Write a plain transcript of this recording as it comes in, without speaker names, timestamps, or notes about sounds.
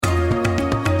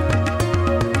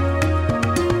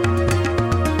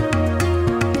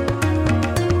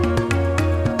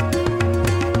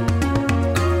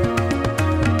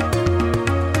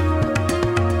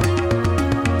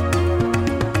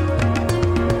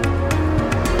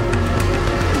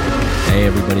Hey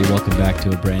everybody, welcome back to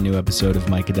a brand new episode of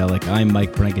Micadelic. I'm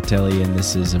Mike Brancatelli, and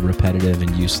this is a repetitive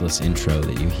and useless intro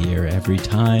that you hear every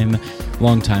time.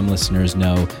 Long-time listeners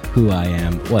know who I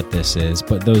am, what this is,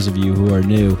 but those of you who are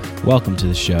new, welcome to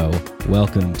the show.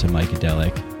 Welcome to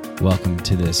Micadelic. Welcome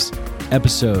to this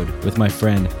episode with my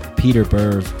friend Peter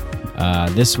Berv.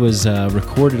 This was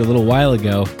recorded a little while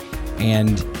ago,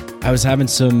 and I was having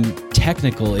some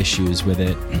technical issues with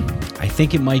it. I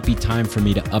think it might be time for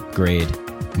me to upgrade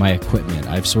my equipment.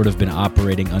 I've sort of been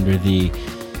operating under the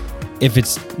if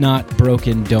it's not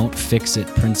broken, don't fix it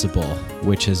principle,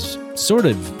 which is sort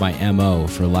of my MO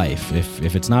for life.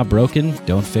 If it's not broken,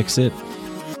 don't fix it.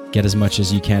 Get as much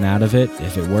as you can out of it.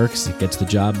 If it works, it gets the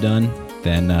job done,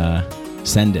 then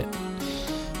send it.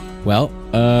 Well,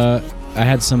 I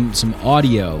had some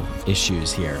audio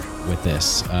issues here with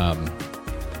this.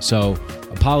 So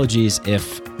apologies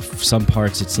if some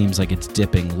parts it seems like it's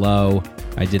dipping low.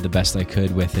 I did the best I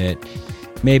could with it.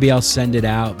 Maybe I'll send it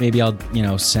out. Maybe I'll,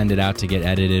 send it out to get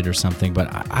edited or something. But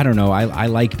I don't know. I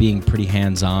like being pretty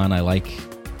hands-on. I like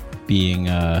being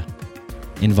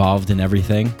involved in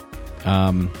everything.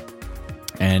 And,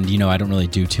 I don't really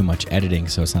do too much editing,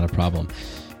 so it's not a problem.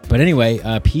 But anyway,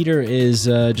 Peter is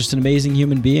just an amazing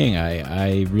human being.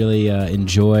 I really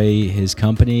enjoy his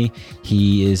company.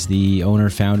 He is the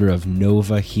owner-founder of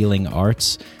Nova Healing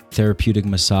Arts, therapeutic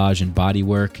massage and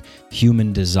bodywork,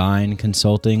 human design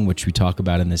consulting, which we talk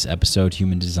about in this episode.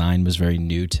 Human design was very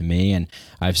new to me, and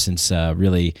I've since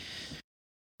really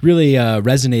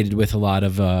resonated with a lot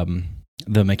of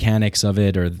the mechanics of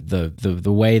it, or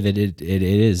the way that it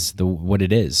is, what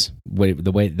it is.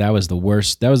 The way that was the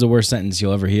worst sentence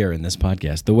you'll ever hear in this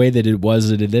podcast. The way that it was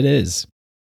that it is.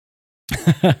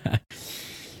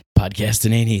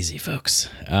 Podcasting ain't easy, folks.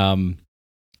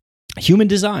 Human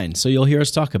design. So you'll hear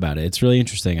us talk about it. It's really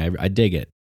interesting. I dig it.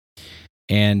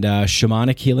 And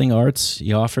shamanic healing arts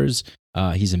he offers.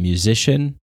 He's a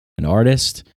musician, an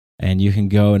artist, and you can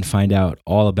go and find out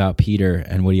all about Peter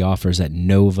and what he offers at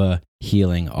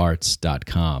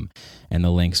novahealingarts.com. And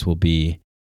the links will be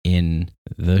in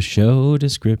the show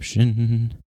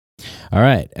description. All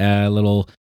right, a little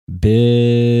business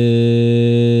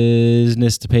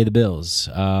to pay the bills.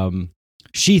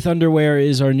 Sheath Underwear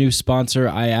is our new sponsor.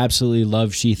 I absolutely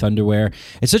love Sheath Underwear.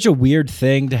 It's such a weird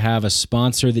thing to have a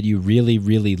sponsor that you really,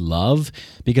 really love,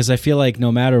 because I feel like no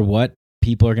matter what,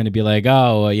 people are going to be like,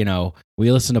 oh,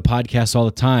 we listen to podcasts all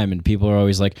the time, and people are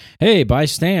always like, hey, buy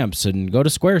stamps and go to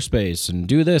Squarespace and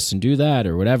do this and do that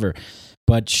or whatever.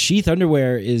 But Sheath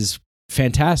Underwear is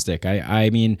fantastic. I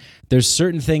mean, there's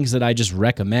certain things that I just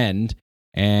recommend,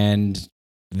 and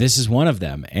this is one of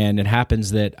them, and it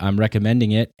happens that I'm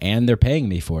recommending it and they're paying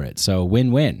me for it. So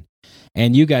win-win.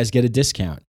 And you guys get a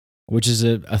discount, which is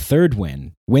a third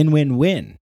win.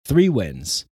 Win-win-win. 3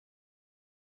 wins.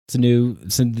 It's a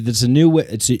new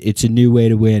way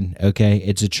to win, okay?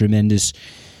 It's a tremendous,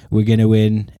 we're going to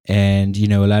win. And,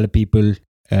 a lot of people,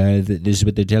 this is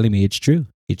what they're telling me. It's true.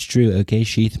 It's true, okay?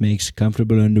 Sheath makes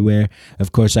comfortable underwear.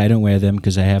 Of course, I don't wear them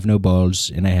because I have no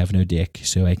balls and I have no dick,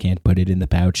 so I can't put it in the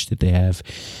pouch that they have.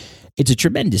 It's a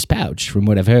tremendous pouch from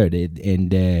what I've heard.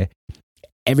 And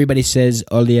everybody says,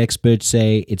 all the experts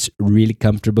say, it's really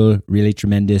comfortable, really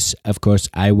tremendous. Of course,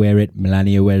 I wear it.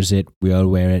 Melania wears it. We all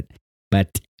wear it.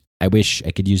 But I wish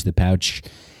I could use the pouch.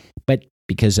 But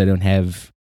because I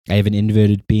have an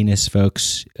inverted penis,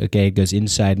 folks. Okay, it goes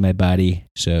inside my body,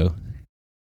 so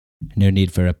no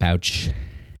need for a pouch.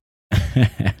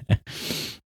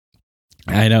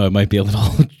 I know it might be a little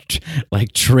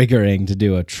triggering to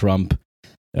do a Trump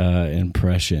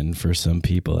impression for some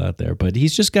people out there, but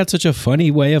he's just got such a funny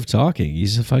way of talking.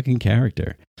 He's a fucking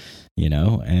character,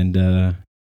 and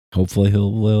hopefully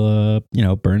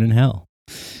he'll burn in hell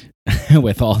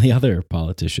with all the other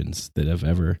politicians that have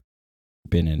ever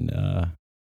been in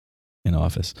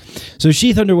office. So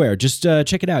Sheath Underwear, just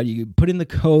check it out. You put in the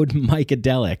code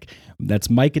Micadelic. That's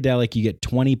Micadelic. You get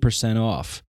 20%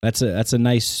 off. That's a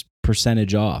nice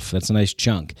percentage off. That's a nice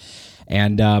chunk.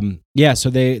 And so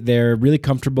they're really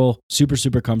comfortable, super,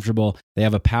 super comfortable. They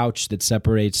have a pouch that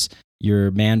separates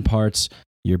your man parts,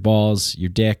 your balls, your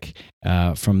dick,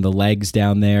 from the legs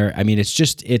down there. I mean,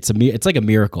 it's like a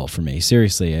miracle for me.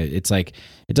 Seriously, it's like,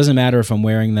 it doesn't matter if I'm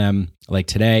wearing them like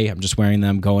today. I'm just wearing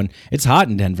them going, it's hot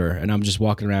in Denver, and I'm just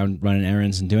walking around running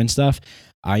errands and doing stuff.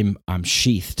 I'm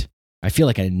sheathed. I feel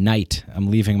like a knight. I'm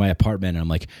leaving my apartment and I'm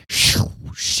like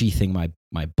sheathing my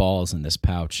balls in this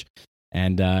pouch.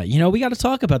 And we got to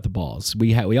talk about the balls.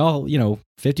 We all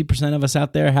 50% of us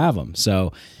out there have them.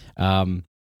 So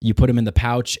you put them in the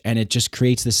pouch, and it just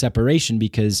creates the separation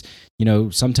because,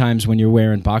 sometimes when you're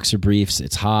wearing boxer briefs,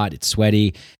 it's hot, it's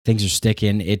sweaty, things are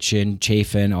sticking, itching,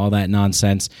 chafing, all that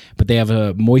nonsense. But they have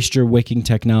a moisture wicking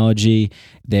technology.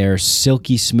 They're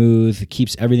silky smooth. It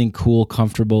keeps everything cool,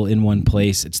 comfortable in one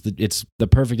place. It's the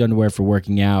perfect underwear for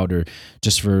working out or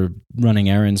just for running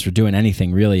errands, for doing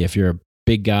anything really. If you're a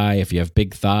big guy, if you have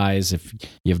big thighs, if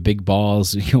you have big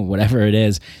balls, whatever it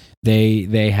is,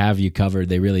 they have you covered.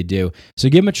 They really do. So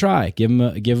give them a try. Give them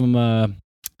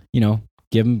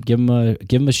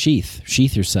a sheath.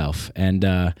 Sheath yourself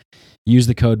and use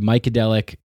the code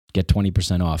Micadelic. Get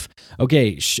 20% off.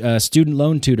 Okay, Student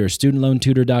Loan Tutor,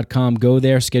 studentloantutor.com. Go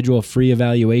there, schedule a free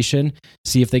evaluation,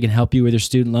 see if they can help you with your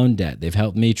student loan debt. They've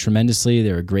helped me tremendously.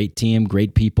 They're a great team,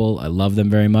 great people. I love them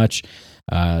very much.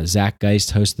 Zach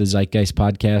Geist, host of the Zeitgeist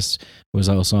podcast, was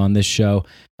also on this show.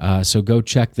 So go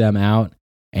check them out.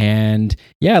 And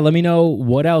yeah, let me know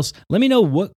what else. Let me know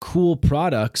what cool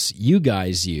products you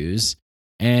guys use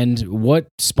and what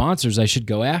sponsors I should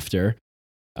go after.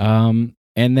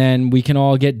 And then we can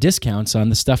all get discounts on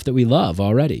the stuff that we love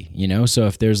already, So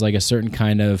if there's like a certain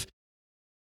kind of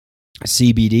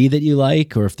CBD that you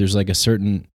like, or if there's like a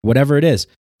certain, whatever it is,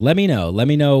 let me know. Let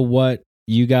me know what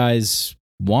you guys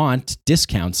want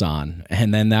discounts on.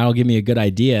 And then that'll give me a good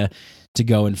idea to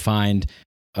go and find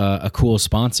a cool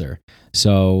sponsor.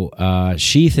 So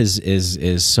Sheath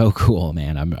is so cool,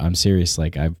 man. I'm serious.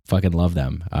 Like, I fucking love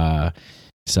them.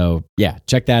 So yeah,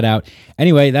 check that out.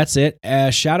 Anyway, that's it.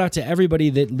 Shout out to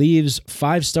everybody that leaves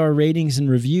 5-star ratings and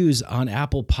reviews on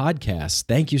Apple Podcasts.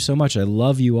 Thank you so much. I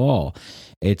love you all.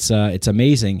 It's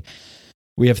amazing.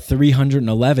 We have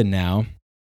 311 now.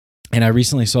 And I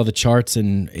recently saw the charts,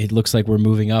 and it looks like we're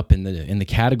moving up in the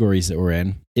categories that we're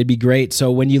in. It'd be great.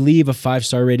 So when you leave a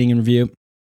 5-star rating and review,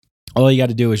 all you got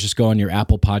to do is just go on your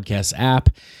Apple Podcasts app,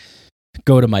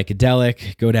 go to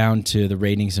Micadelic, go down to the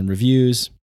ratings and reviews,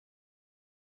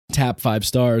 tap 5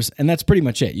 stars, and that's pretty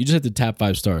much it. You just have to tap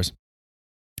 5 stars.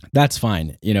 That's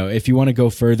fine. If you want to go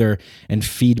further and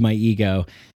feed my ego,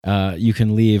 you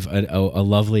can leave a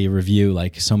lovely review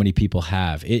like so many people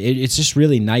have. It's just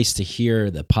really nice to hear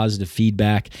the positive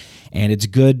feedback, and it's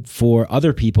good for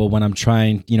other people when I'm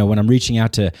trying, when I'm reaching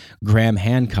out to Graham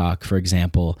Hancock, for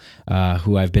example,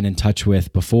 who I've been in touch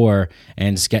with before,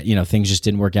 and things just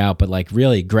didn't work out. But like,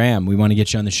 really, Graham, we want to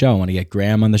get you on the show. I want to get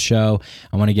Graham on the show.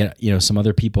 I want to get, some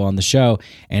other people on the show.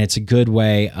 And it's a good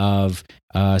way of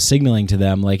signaling to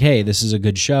them like, hey, this is a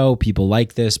good show. People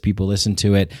like this. People listen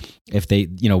to it. If they,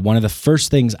 one of the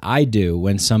first things I do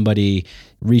when somebody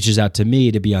reaches out to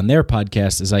me to be on their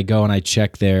podcast is I go and I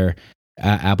check their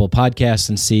Apple Podcasts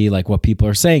and see like what people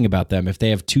are saying about them. If they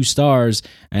have 2 stars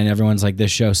and everyone's like,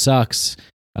 this show sucks,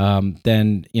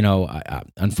 then,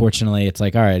 unfortunately it's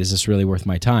like, all right, is this really worth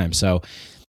my time? So,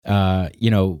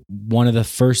 one of the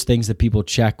first things that people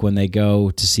check when they go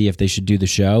to see if they should do the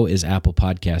show is Apple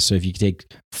Podcasts. So if you take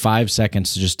 5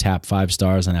 seconds to just tap 5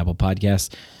 stars on Apple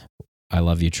Podcasts, I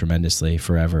love you tremendously,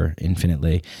 forever,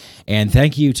 infinitely. And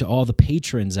thank you to all the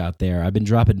patrons out there. I've been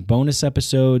dropping bonus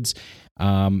episodes,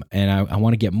 and I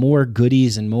want to get more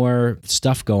goodies and more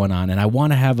stuff going on. And I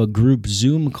want to have a group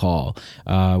Zoom call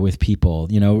with people,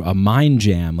 a mind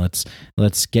jam.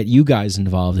 Let's get you guys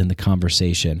involved in the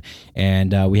conversation.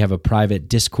 And we have a private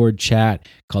Discord chat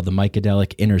called the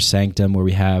Micadelic Inner Sanctum, where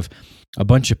we have a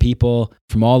bunch of people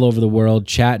from all over the world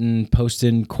chatting,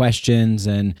 posting questions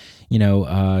and,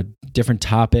 different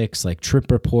topics like trip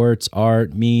reports,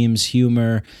 art, memes,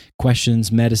 humor,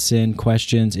 questions, medicine,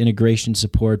 questions, integration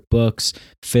support, books,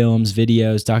 films,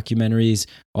 videos, documentaries,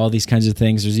 all these kinds of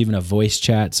things. There's even a voice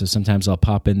chat. So sometimes I'll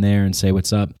pop in there and say,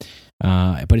 what's up?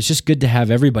 But it's just good to have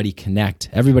everybody connect.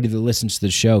 Everybody that listens to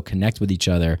the show connect with each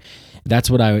other. That's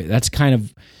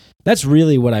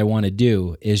really what I want to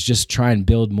do, is just try and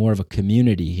build more of a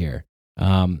community here.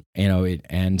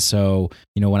 And so,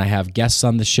 when I have guests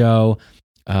on the show,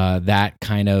 that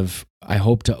kind of, I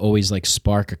hope to always like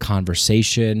spark a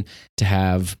conversation, to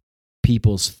have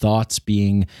people's thoughts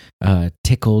being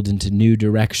tickled into new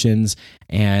directions.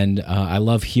 And I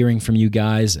love hearing from you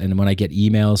guys. And when I get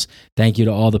emails, thank you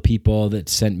to all the people that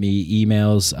sent me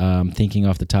emails. Thinking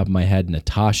off the top of my head,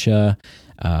 Natasha,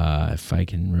 if I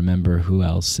can remember who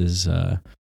else is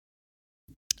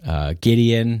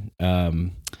Gideon,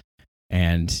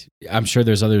 and I'm sure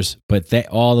there's others, but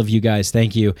all of you guys,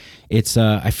 thank you. It's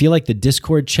I feel like the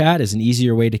Discord chat is an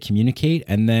easier way to communicate.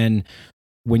 And then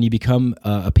when you become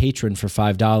a patron for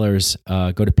 $5,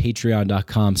 go to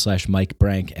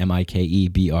patreon.com/MikeBrank,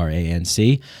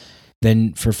 MikeBranc.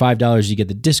 then for $5, you get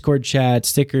the Discord chat,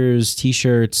 stickers,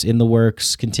 T-shirts in the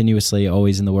works, continuously,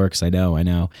 always in the works. I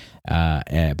know,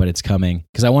 but it's coming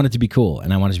because I want it to be cool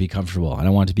and I want it to be comfortable and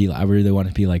I really want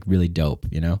it to be like really dope,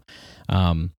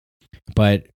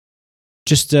 But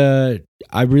just I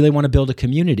really want to build a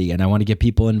community and I want to get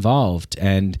people involved.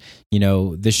 And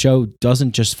the show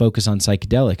doesn't just focus on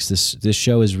psychedelics. This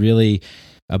show is really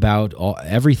about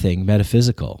everything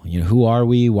metaphysical. Who are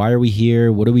we? Why are we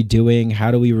here? What are we doing?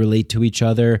 How do we relate to each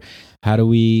other? How do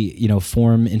we,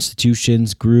 form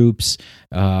institutions, groups?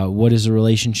 What is a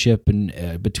relationship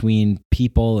between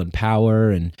people and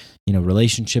power, and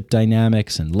relationship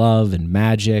dynamics and love and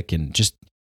magic, and just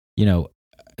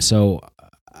So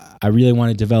I really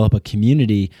want to develop a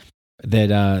community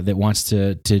that wants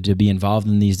to be involved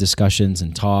in these discussions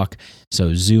and talk.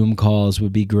 So Zoom calls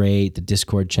would be great, the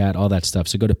Discord chat, all that stuff.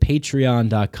 So go to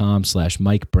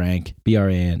patreon.com/Mike Brank,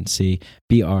 BRANC,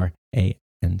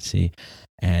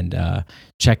 and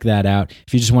check that out.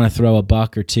 If you just want to throw a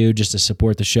buck or two just to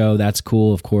support the show, that's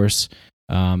cool, of course.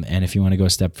 And if you want to go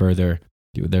a step further,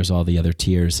 there's all the other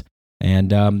tiers.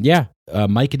 And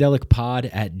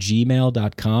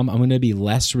mykedelicpod@gmail.com. I'm going to be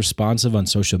less responsive on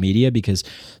social media because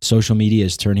social media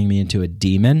is turning me into a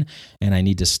demon, and I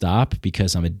need to stop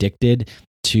because I'm addicted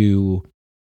to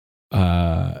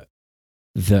the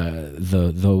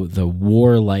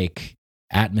warlike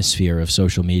atmosphere of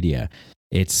social media.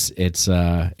 It's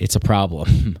a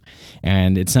problem,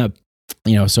 and it's not.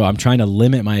 So I'm trying to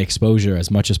limit my exposure as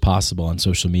much as possible on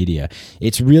social media.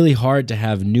 It's really hard to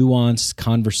have nuanced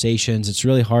conversations. It's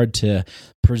really hard to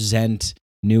present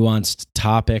nuanced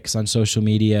topics on social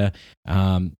media.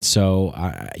 So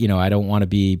I don't want to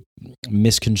be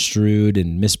misconstrued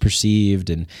and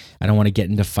misperceived, and I don't want to get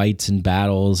into fights and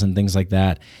battles and things like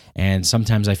that. And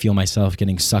sometimes I feel myself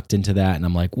getting sucked into that, and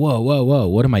I'm like, whoa,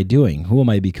 what am I doing? Who am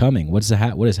I becoming? What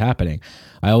is happening?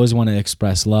 I always want to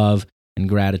express love and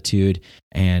gratitude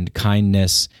and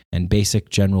kindness and basic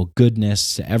general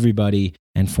goodness to everybody,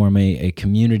 and form a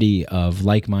community of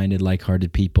like-minded,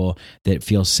 like-hearted people that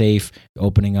feel safe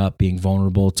opening up, being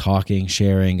vulnerable, talking,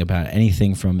 sharing about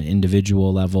anything from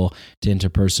individual level to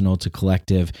interpersonal to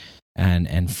collective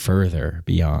and further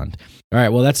beyond. All right,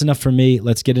 well, that's enough for me.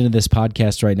 Let's get into this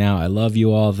podcast right now. I love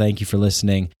you all. Thank you for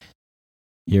listening.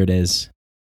 Here it is.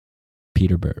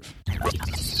 Peter Berv.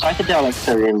 Psychedelics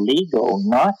are illegal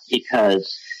not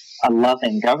because a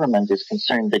loving government is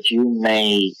concerned that you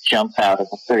may jump out of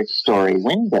a third-story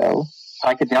window.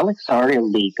 Psychedelics are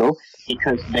illegal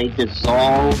because they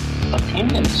dissolve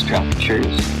opinion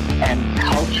structures and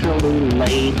culturally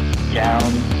laid down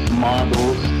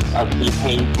models of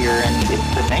behavior and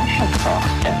information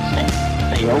processing.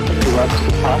 They open to us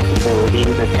the possibility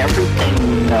that everything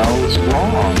we know is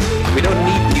wrong. We don't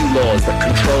need new laws that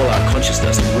control our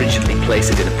consciousness and rigidly place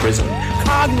it in a prison.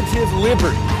 Cognitive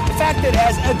liberty. The fact that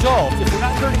as adults, if we're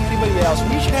not hurting anybody else,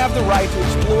 we should have the right to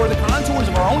explore the contours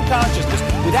of our own consciousness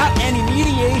without any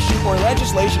mediation or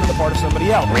legislation on the part of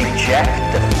somebody else. Reject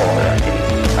authority.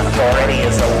 Authority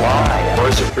is a lie. Or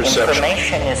is it perception?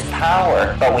 Information is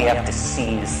power, but we have to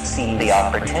seize the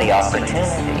opportunity.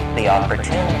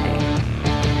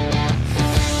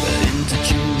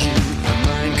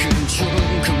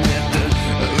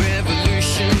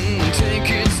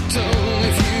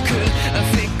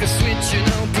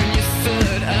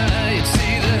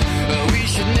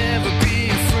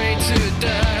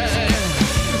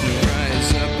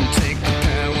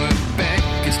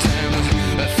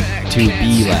 To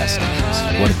be last names.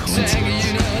 What a coincidence.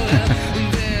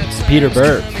 Peter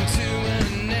Berv.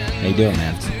 How you doing,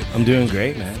 man? I'm doing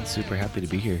great, man. Super happy to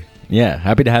be here. Yeah,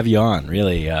 happy to have you on.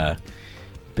 Really,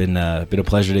 been a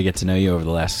pleasure to get to know you over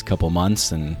the last couple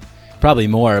months, and probably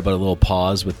more, but a little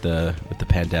pause with the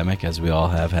pandemic, as we all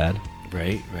have had.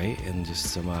 Right, and just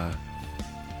some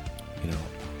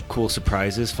cool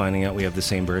surprises. Finding out we have the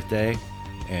same birthday,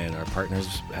 and our partners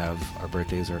have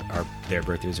their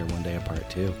birthdays are one day apart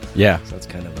too. Yeah, so that's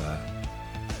kind of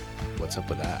what's up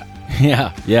with that.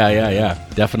 Yeah,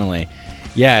 definitely.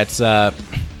 Yeah, it's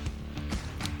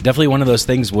definitely one of those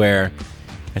things where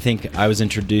I think I was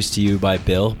introduced to you by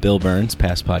Bill Burns,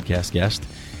 past podcast guest,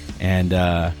 and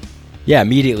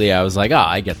immediately I was like,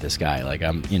 I get this guy. Like,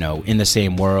 I'm in the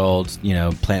same world,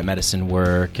 plant medicine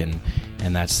work and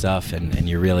that stuff, and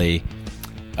you really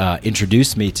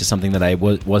introduced me to something that I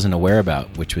wasn't aware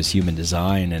about, which was human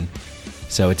design. And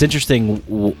so it's interesting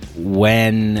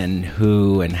when and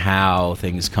who and how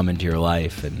things come into your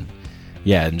life, and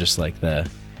just like the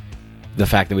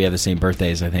fact that we have the same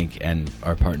birthdays, I think, and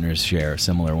our partners share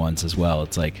similar ones as well.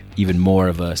 It's like even more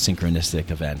of a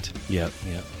synchronistic event. Yep.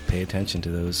 Pay attention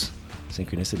to those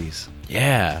synchronicities.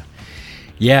 Yeah.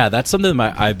 Yeah, that's something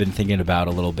I've been thinking about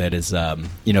a little bit is,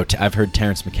 I've heard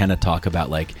Terence McKenna talk about,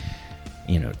 like,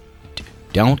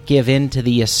 don't give in to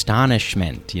the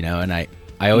astonishment, and I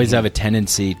always have a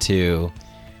tendency to,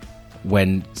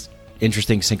 when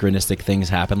interesting synchronistic things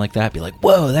happen like that, be like,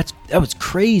 whoa, that was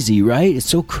crazy, right? It's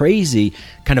so crazy.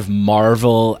 Kind of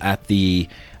marvel at the,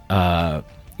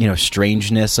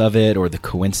 strangeness of it or the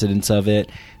coincidence of it,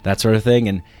 that sort of thing.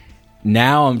 And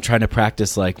now I'm trying to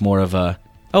practice like more of a,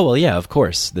 oh, well, yeah, of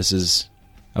course,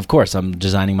 I'm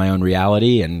designing my own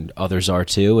reality and others are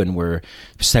too. And we're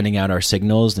sending out our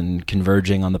signals and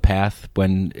converging on the path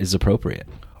when is appropriate.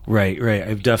 Right.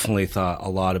 I've definitely thought a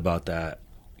lot about that,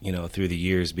 through the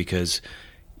years because,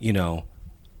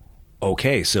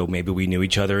 okay, so maybe we knew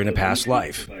each other in a past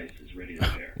life.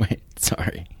 Wait,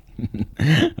 sorry.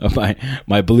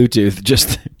 my Bluetooth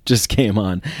just came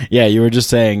on. Yeah, you were just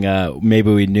saying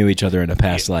maybe we knew each other in a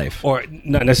past life. Or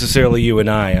not necessarily you and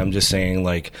I. I'm just saying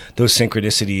like those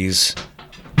synchronicities,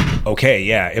 okay,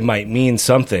 yeah, it might mean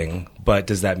something, but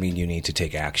does that mean you need to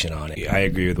take action on it? I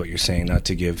agree with what you're saying, not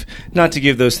to give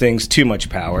those things too much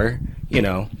power,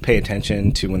 pay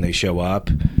attention to when they show up,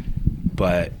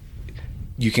 but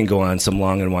you can go on some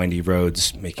long and windy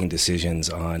roads making decisions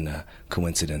on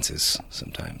coincidences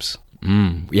sometimes.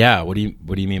 Yeah, what do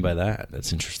you mean by that?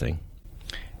 That's interesting.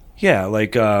 Yeah,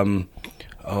 like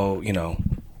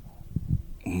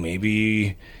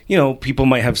maybe people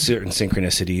might have certain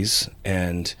synchronicities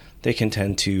and they can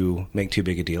tend to make too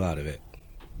big a deal out of it.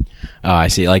 Oh, I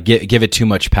see. Like give it too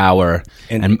much power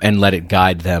and let it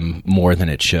guide them more than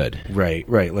it should. Right.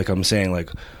 Like I'm saying, like,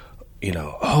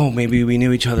 maybe we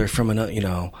knew each other from another,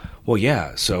 well,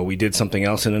 yeah, so we did something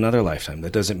else in another lifetime.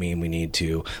 That doesn't mean we need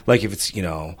to, like if it's,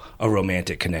 a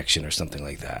romantic connection or something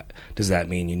like that. Does that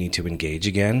mean you need to engage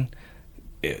again?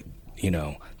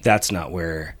 That's not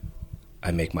where I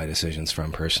make my decisions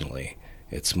from personally.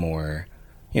 It's more,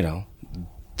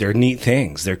 they're neat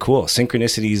things. They're cool.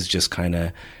 Synchronicities just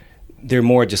they're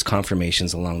more just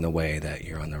confirmations along the way that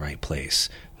you're on the right place,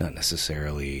 not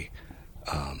necessarily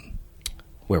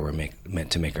where we're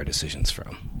meant to make our decisions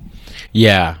from.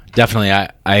 Yeah, definitely.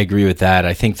 I agree with that.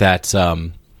 I think that's,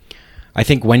 I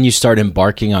think when you start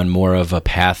embarking on more of a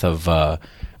path of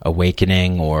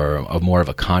awakening or more of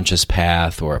a conscious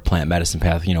path or a plant medicine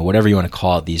path, whatever you want to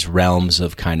call it, these realms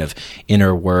of kind of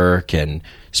inner work and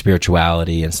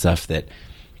spirituality and stuff, that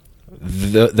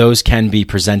those can be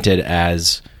presented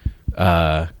as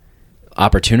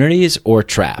opportunities or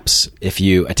traps if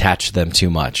you attach them too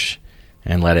much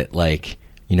and let it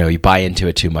you buy into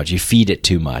it too much, you feed it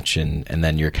too much, and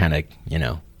then you're kind of,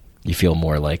 you feel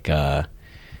more like, that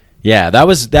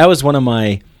was one of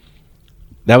my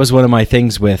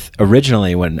things with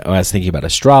originally when I was thinking about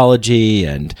astrology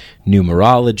and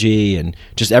numerology and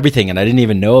just everything, and I didn't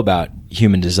even know about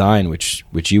human design, which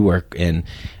you work in,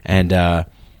 and I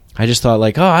just thought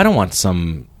like, oh, I don't want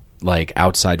some like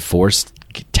outside force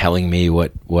telling me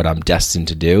what I'm destined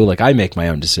to do. Like I make my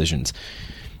own decisions.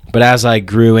 But as I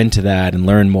grew into that and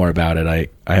learned more about it,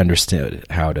 I understood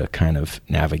how to kind of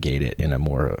navigate it in a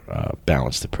more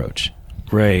balanced approach.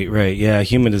 Right. Yeah,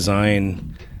 human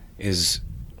design is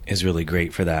really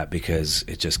great for that because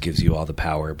it just gives you all the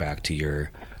power back to your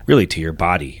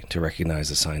body to recognize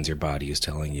the signs your body is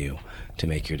telling you to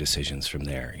make your decisions from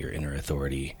there, your inner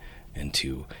authority, and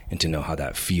to know how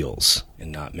that feels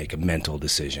and not make a mental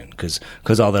decision because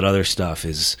all that other stuff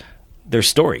they're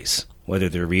stories. Whether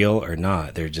they're real or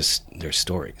not, they're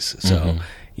stories. So,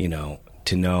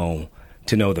 to know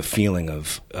the feeling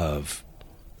of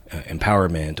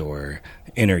empowerment or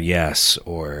inner yes,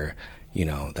 or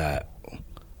that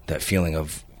feeling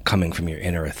of coming from your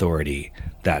inner authority.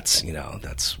 That's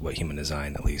what human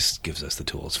design at least gives us the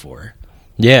tools for.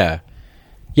 Yeah.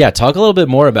 Talk a little bit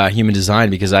more about human design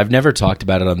because I've never talked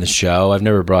about it on the show. I've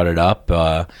never brought it up,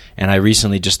 and I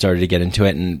recently just started to get into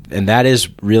it, and that is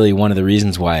really one of the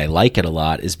reasons why I like it a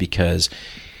lot is because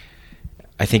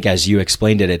I think, as you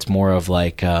explained it, it's more of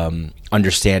like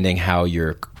understanding how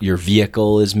your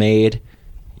vehicle is made,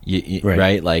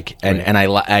 right? Like, and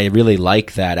I really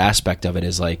like that aspect of it.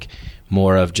 Is like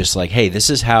more of just like, hey, this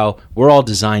is how we're all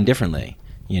designed differently.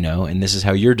 And this is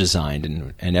how you're designed,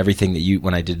 and everything that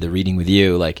when I did the reading with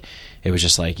you, like, it was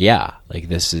just like, yeah, like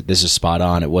this is spot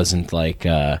on. It wasn't like,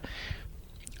 I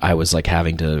was like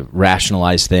having to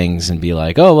rationalize things and be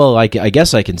like, oh, well, I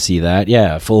guess I can see that.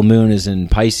 Yeah. Full moon is in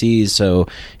Pisces. So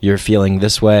you're feeling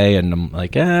this way. And I'm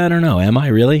like, I don't know. Am I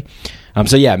really?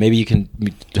 So yeah, maybe you can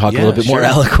talk a little bit more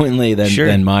eloquently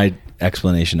than my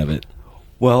explanation of it.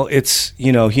 Well, it's,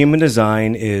 human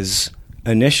design is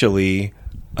initially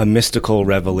a mystical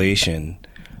revelation,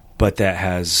 but that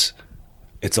has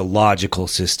it's a logical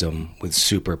system with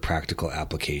super practical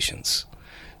applications.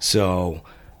 So,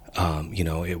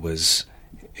 it was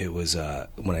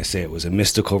when I say it was a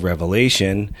mystical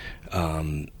revelation,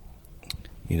 the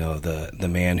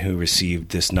man who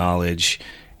received this knowledge,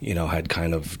 had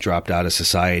kind of dropped out of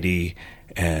society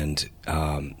and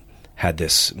had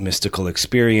this mystical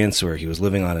experience where he was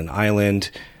living on an island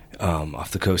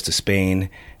off the coast of Spain,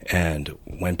 and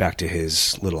went back to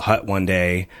his little hut one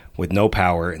day with no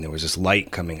power, and there was this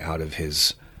light coming out of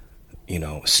his,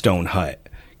 stone hut.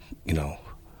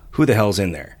 Who the hell's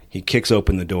in there? He kicks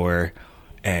open the door,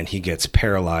 and he gets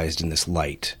paralyzed in this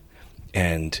light.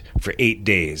 And for 8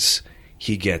 days,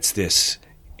 he gets this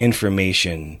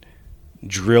information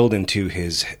drilled into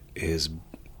his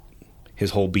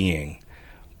whole being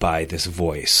by this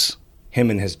voice. Him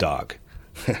and his dog.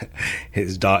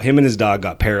 Him and his dog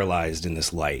got paralyzed in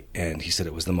this light, and he said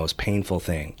it was the most painful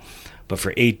thing. But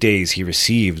for 8 days, he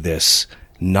received this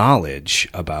knowledge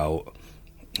about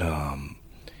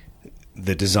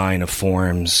the design of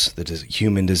forms, the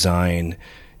human design,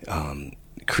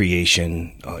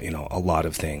 creation, a lot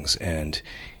of things. And,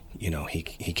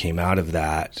 he came out of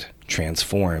that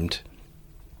transformed,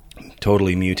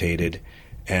 totally mutated,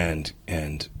 and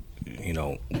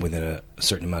within a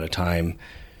certain amount of time,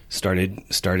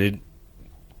 started,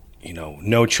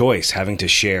 no choice, having to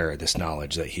share this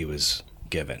knowledge that he was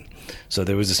given. So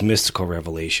there was this mystical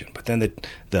revelation. But then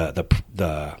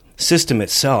the system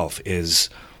itself it's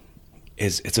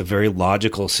a very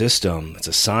logical system. It's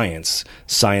a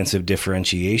science of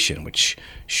differentiation, which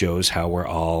shows how we're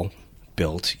all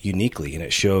built uniquely, and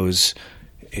it shows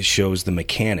the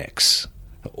mechanics,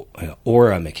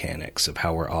 aura mechanics of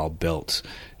how we're all built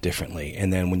differently.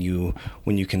 And then when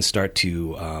you can start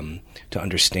to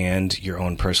understand your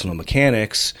own personal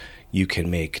mechanics, you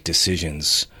can make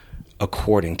decisions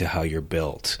according to how you're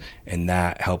built, and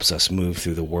that helps us move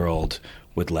through the world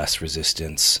with less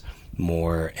resistance,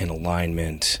 more in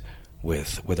alignment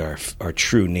with our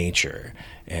true nature,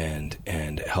 and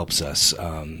it helps us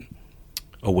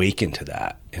awaken to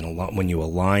that. And when you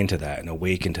align to that and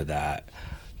awaken to that,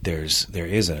 there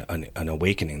is an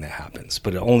awakening that happens,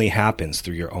 but it only happens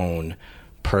through your own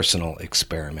personal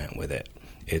experiment with it.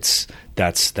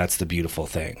 That's the beautiful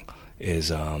thing,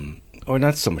 or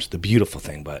not so much the beautiful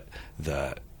thing, but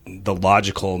the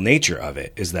logical nature of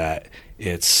it is that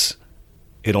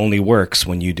it only works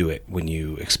when you do it, when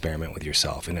you experiment with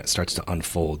yourself, and it starts to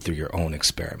unfold through your own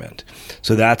experiment.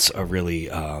 So that's a really,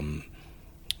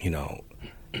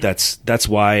 that's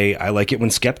why I like it when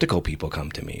skeptical people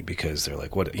come to me, because they're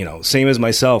like, what, same as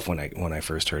myself when I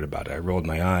first heard about it. I rolled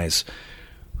my eyes.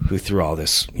 Who threw all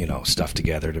this, stuff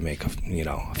together to make a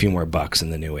few more bucks in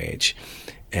the new age.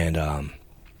 And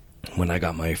when I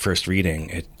got my first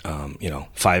reading,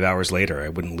 5 hours later, I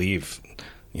wouldn't leave,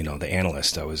 the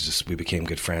analyst. We became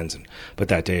good friends. But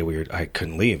that day I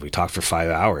couldn't leave. We talked for 5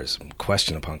 hours,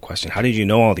 question upon question. How did you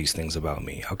know all these things about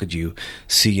me? How could you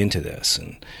see into this?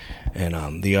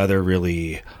 And the other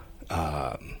really,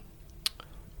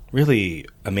 really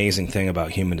amazing thing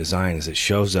about human design is it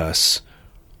shows us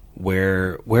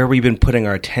where we've been putting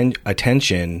our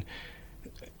attention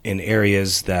in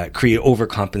areas that create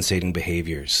overcompensating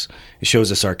behaviors. It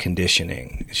shows us our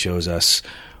conditioning. It shows us,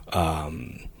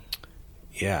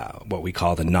 what we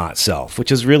call the not self,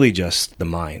 which is really just the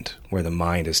mind, where the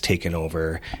mind has taken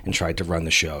over and tried to run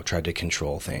the show, tried to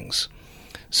control things.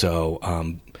 So,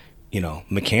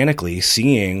 mechanically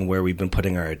seeing where we've been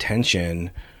putting our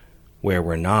attention where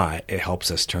we're not, it helps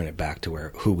us turn it back to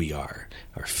who we are,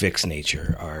 our fixed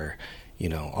nature, our,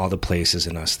 all the places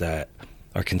in us that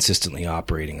are consistently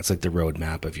operating. It's like the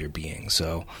roadmap of your being.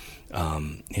 So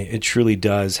it truly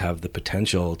does have the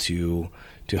potential to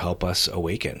help us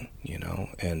awaken,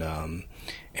 and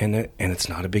it's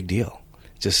not a big deal.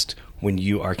 Just when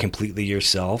you are completely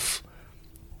yourself,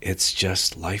 it's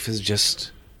just, life is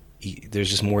just, there's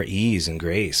just more ease and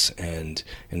grace and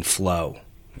flow,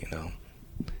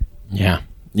 Yeah.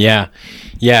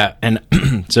 And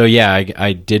so,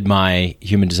 I did my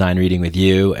human design reading with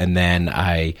you, and then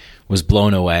I was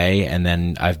blown away, and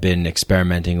then I've been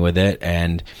experimenting with it,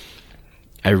 and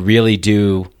I really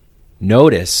do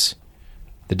notice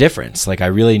the difference. Like, I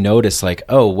really notice, like,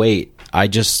 oh, wait, I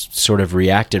just sort of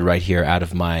reacted right here out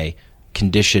of my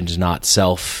conditioned not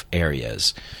self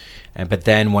areas. But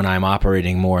then when I'm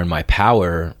operating more in my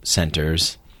power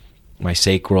centers, my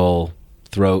sacral,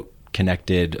 throat,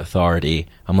 connected authority,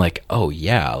 I'm like, oh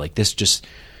yeah, like this just,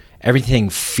 everything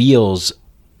feels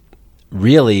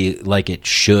really like it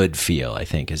should feel, I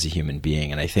think, as a human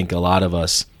being. And I think a lot of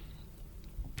us,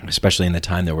 especially in the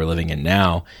time that we're living in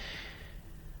now,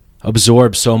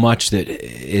 absorb so much that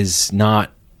is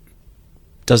not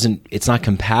it's not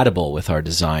compatible with our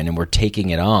design, and we're taking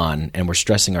it on and we're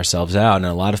stressing ourselves out, and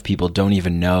a lot of people don't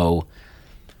even know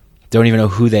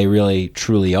who they really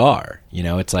truly are.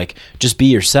 It's like, just be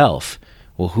yourself.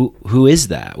 Well, who is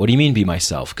that? What do you mean be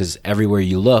myself? Because everywhere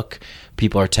you look,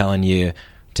 people are telling you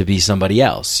to be somebody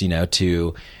else,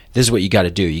 this is what you got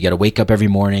to do. You got to wake up every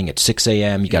morning at 6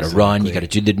 a.m. You got to run. You got to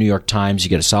do the New York Times. You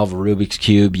got to solve a Rubik's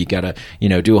Cube. You got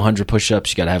to, do 100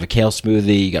 push-ups. You got to have a kale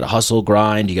smoothie. You got to hustle,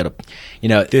 grind. You got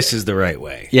to, This is the right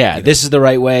way. Yeah, this is the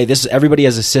right way. Everybody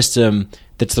has a system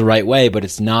that's the right way, but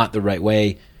it's not the right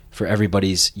way for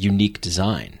everybody's unique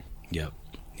design. Yep.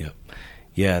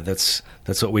 Yeah, that's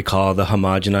what we call the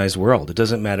homogenized world. It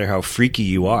doesn't matter how freaky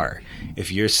you are. If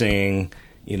you're saying,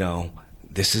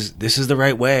 this is the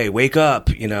right way, wake up,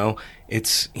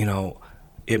 it's,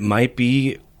 it might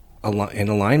be in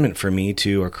alignment for me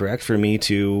to, or correct for me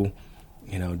to,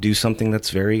 do something that's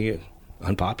very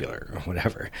unpopular or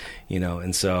whatever,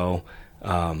 and so,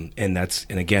 and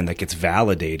again, that gets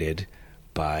validated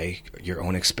by your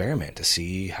own experiment to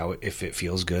see if it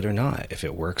feels good or not, if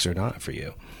it works or not for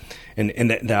you.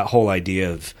 And that whole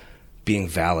idea of being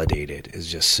validated is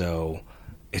just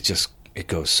it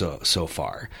goes so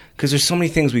far, because there's so many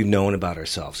things we've known about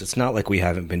ourselves. It's not like we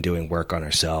haven't been doing work on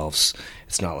ourselves.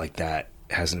 It's not like that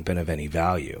hasn't been of any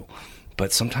value.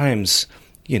 But sometimes,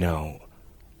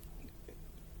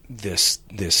 this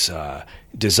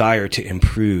desire to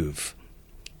improve,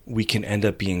 we can end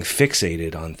up being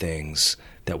fixated on things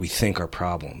that we think are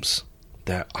problems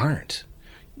that aren't.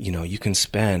 You can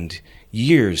spend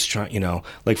years trying,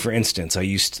 like for instance, I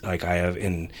have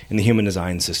in the human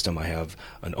design system, I have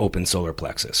an open solar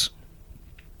plexus.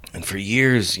 And for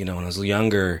years, when I was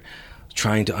younger,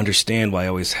 trying to understand why I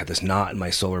always had this knot in my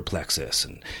solar plexus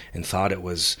and thought it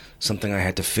was something I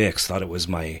had to fix, thought it was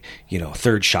my,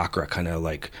 third chakra kind of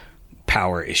like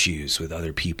power issues with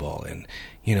other people. And,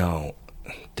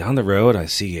 down the road, I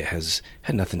see it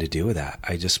had nothing to do with that.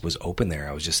 I just was open there.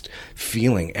 I was just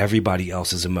feeling everybody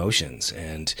else's emotions,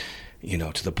 and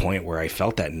to the point where I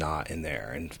felt that knot in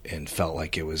there and felt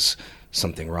like it was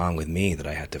something wrong with me that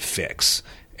I had to fix.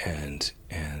 And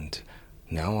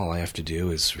now all I have to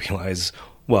do is realize,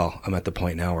 well, I'm at the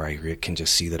point now where I can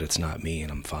just see that it's not me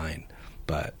and I'm fine.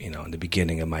 But, in the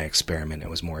beginning of my experiment, it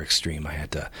was more extreme. I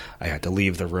had to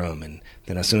leave the room, and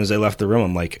then as soon as I left the room,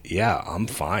 I'm like, yeah, I'm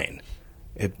fine.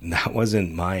 That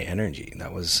wasn't my energy.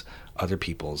 That was other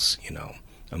people's,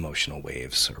 emotional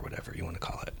waves or whatever you want to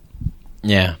call it.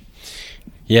 Yeah.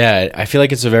 Yeah, I feel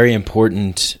like it's a very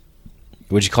important,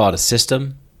 would you call it a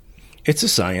system? It's a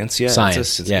science, yeah.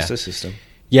 Science, it's a system.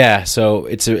 Yeah, so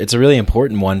it's a really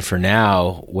important one for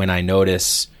now when I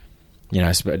notice,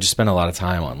 I just spend a lot of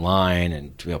time online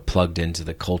and plugged into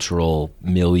the cultural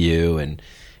milieu, and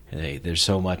there's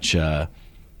so much,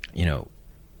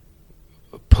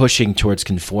 pushing towards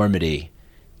conformity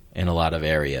in a lot of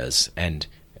areas, and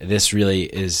this really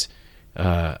is,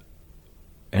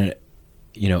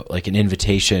 like an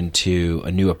invitation to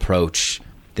a new approach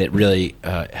that really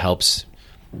helps,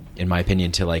 in my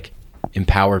opinion, to like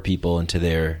empower people into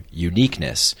their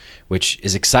uniqueness, which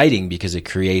is exciting because it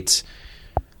creates,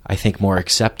 I think, more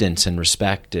acceptance and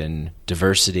respect and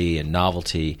diversity and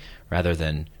novelty rather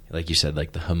than, like you said,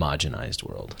 like the homogenized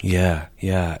world. Yeah.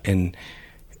 And,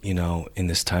 in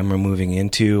this time we're moving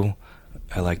into,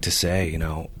 I like to say,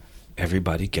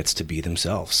 everybody gets to be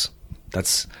themselves.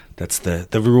 That's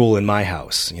the rule in my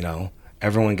house,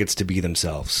 Everyone gets to be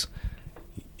themselves.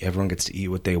 Everyone gets to eat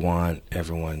what they want.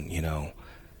 Everyone,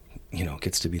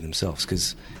 gets to be themselves,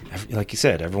 because, like you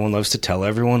said, everyone loves to tell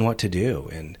everyone what to do,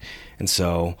 and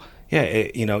so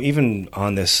even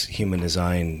on this human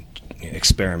design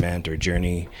experiment or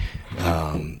journey,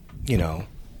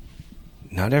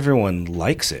 not everyone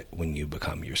likes it when you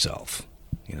become yourself.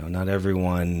 Not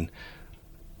everyone,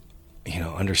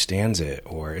 understands it,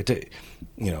 or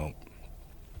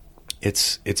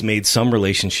it's made some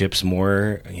relationships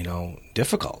more,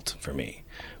 difficult for me,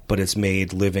 but it's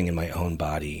made living in my own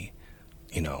body,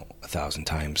 1,000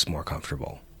 times more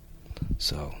comfortable.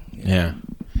 So, yeah.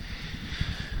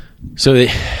 So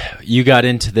you got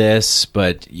into this,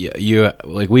 but you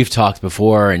like we've talked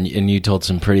before, and you told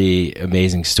some pretty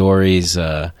amazing stories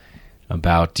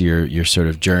about your sort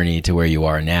of journey to where you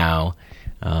are now.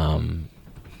 I'm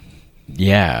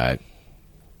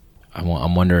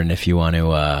wondering if you want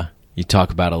to you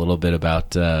talk about a little bit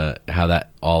about how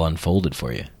that all unfolded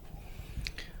for you.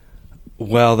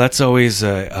 Well, that's always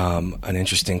an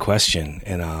interesting question,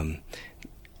 and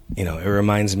it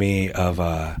reminds me of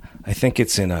I think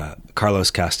it's in a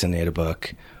Carlos Castaneda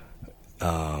book.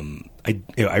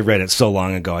 I read it so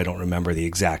long ago I don't remember the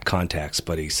exact context,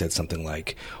 but he said something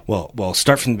like, "Well,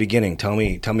 start from the beginning. Tell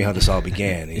me how this all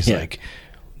began." And he's like,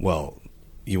 "Well,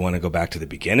 you want to go back to the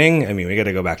beginning? I mean, we got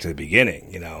to go back to the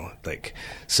beginning, like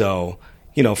so."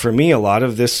 For me, a lot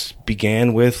of this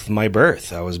began with my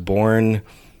birth. I was born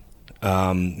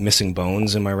missing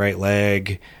bones in my right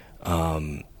leg,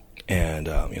 and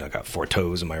I got 4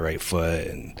 toes in my right foot,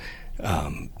 and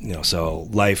so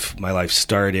my life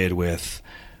started with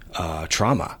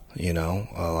trauma. A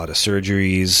lot of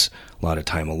surgeries, a lot of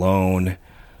time alone,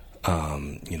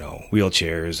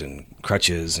 wheelchairs and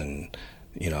crutches, and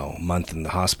a month in the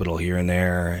hospital here and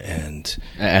there, and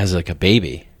as like a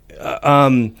baby.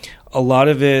 A lot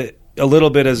of it, a little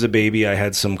bit as a baby. I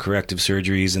had some corrective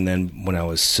surgeries, and then when I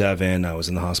was 7, I was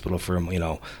in the hospital for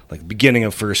like beginning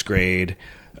of first grade.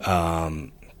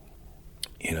 Had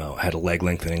a leg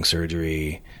lengthening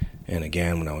surgery, and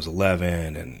again when I was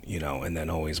 11, and and then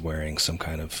always wearing some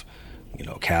kind of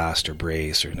cast or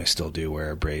brace, and I still do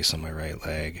wear a brace on my right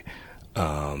leg.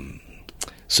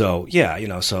 So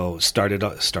started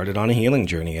on a healing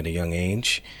journey at a young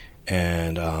age,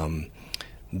 and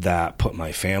that put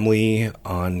my family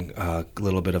on a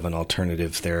little bit of an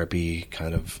alternative therapy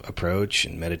kind of approach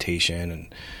and meditation,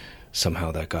 and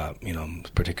somehow that got,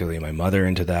 particularly my mother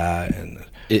into that. And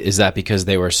is that because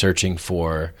they were searching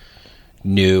for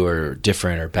new or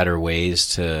different or better ways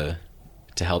to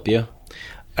help you?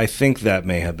 I think that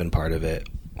may have been part of it.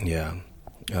 Yeah.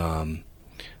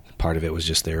 Part of it was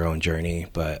just their own journey,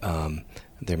 but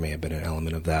there may have been an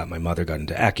element of that. My mother got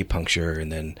into acupuncture,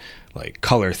 and then like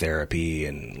color therapy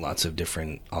and lots of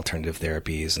different alternative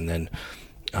therapies. And then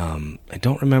I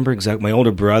don't remember exactly. My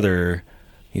older brother,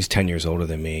 he's 10 years older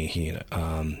than me.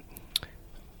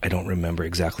 I don't remember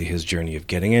exactly his journey of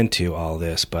getting into all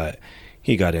this, but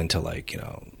he got into like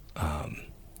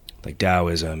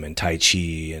Taoism and Tai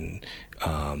Chi and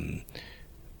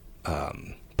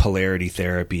polarity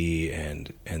therapy,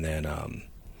 and then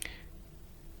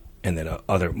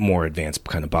other more advanced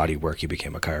kind of body work. He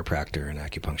became a chiropractor and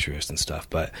acupuncturist and stuff.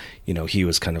 But, he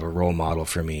was kind of a role model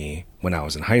for me when I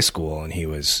was in high school, and he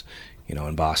was,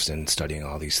 in Boston studying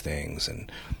all these things,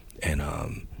 and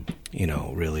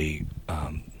really,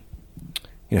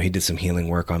 he did some healing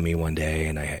work on me one day,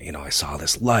 and I saw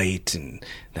this light, and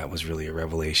that was really a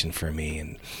revelation for me.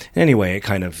 And anyway, it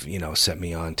kind of, set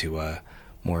me on to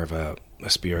more of a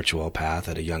spiritual path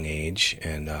at a young age,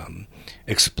 and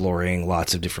exploring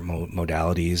lots of different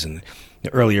modalities. And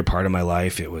the earlier part of my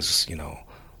life, it was, a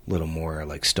little more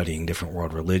like studying different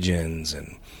world religions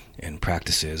and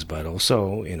practices, but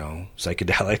also,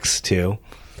 psychedelics too.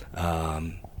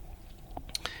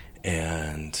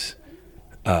 And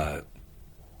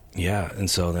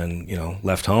so then,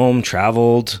 left home,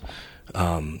 traveled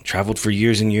for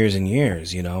years and years and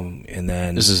years, and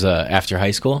then this is after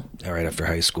high school. Right after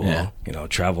high school,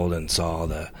 traveled and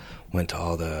went to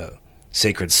all the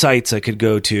sacred sites I could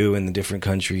go to in the different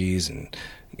countries, and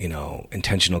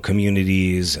intentional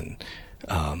communities, and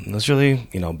it was really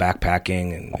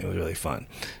backpacking, and it was really fun.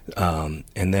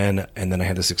 And then I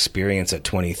had this experience at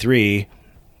 23.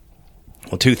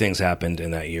 Well, 2 things happened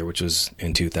in that year, which was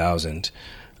in 2000.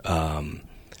 I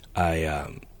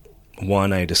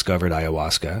discovered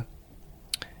ayahuasca,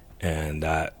 and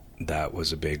that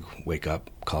was a big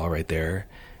wake-up call right there.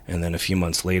 And then a few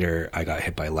months later, I got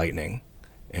hit by lightning,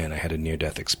 and I had a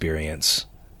near-death experience,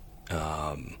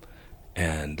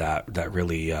 and that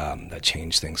really that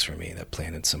changed things for me. That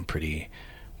planted some pretty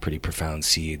profound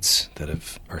seeds that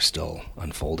are still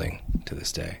unfolding to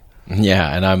this day.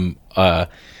 Yeah, and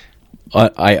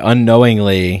I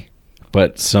unknowingly,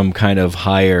 but some kind of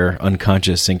higher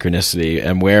unconscious synchronicity,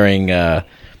 I'm wearing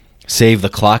Save the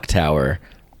Clock Tower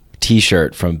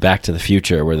t-shirt from Back to the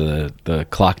Future, where the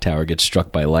clock tower gets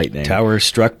struck by lightning. Tower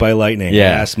struck by lightning.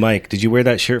 Yeah. I asked Mike, did you wear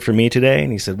that shirt for me today?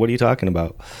 And he said, what are you talking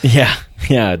about? Yeah,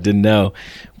 didn't know,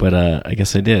 but I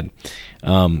guess I did.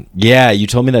 You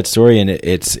told me that story, and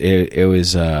it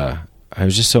was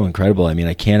just so incredible. I mean,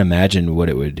 I can't imagine what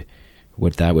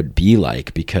that would be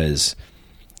like, because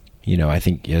I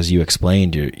think as you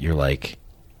explained, you're like,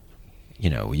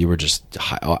 you were just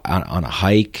on a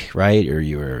hike, right?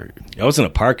 Or I was in a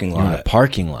parking lot. In a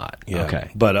parking lot. Yeah. Okay.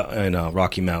 But in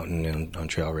Rocky Mountain and on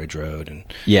Trail Ridge Road, and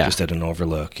just at an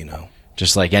overlook,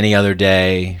 Just like any other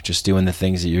day, just doing the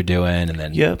things that you're doing, and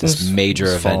then this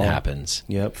major event happens.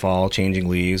 Yep, fall, changing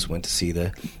leaves. Went to see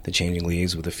the changing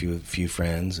leaves with a few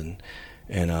friends,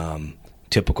 and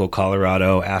typical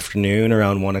Colorado afternoon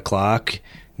around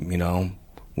 1:00.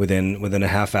 Within a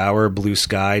half hour, blue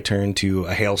sky turned to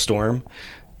a hailstorm,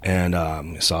 and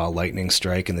saw a lightning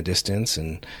strike in the distance,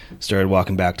 and started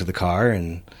walking back to the car,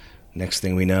 and next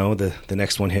thing we know, the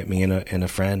next one hit me and a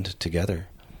friend together.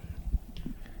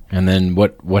 And then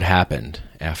what happened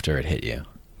after it hit you?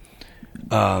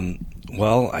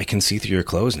 Well, I can see through your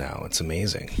clothes now. It's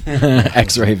amazing.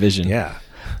 X-ray vision. Yeah.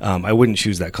 I wouldn't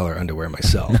choose that color underwear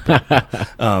myself.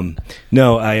 But,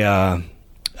 no, I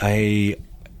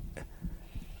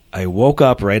woke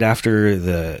up right after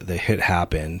the hit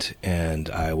happened, and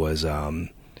I was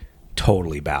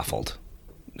totally baffled.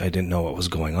 I didn't know what was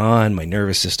going on. My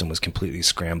nervous system was completely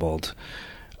scrambled.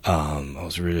 I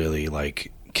was really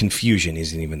like, confusion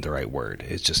isn't even the right word.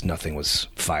 It's just nothing was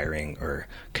firing or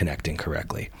connecting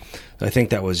correctly. I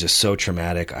think that was just so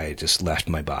traumatic. I just left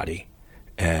my body,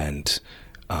 and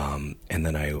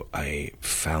then I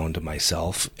found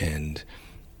myself in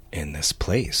this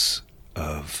place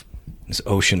of this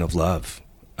ocean of love.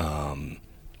 I've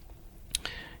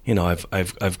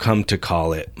come to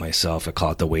call it myself. I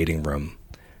call it the waiting room,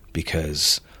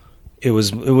 because it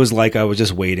was like I was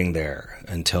just waiting there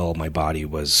until my body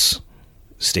was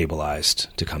stabilized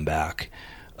to come back.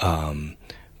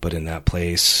 But in that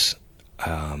place,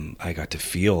 I got to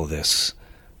feel this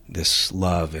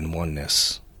love and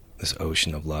oneness, this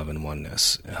ocean of love and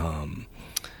oneness, and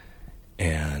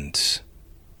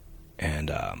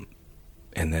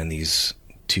then these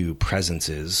two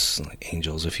presences, like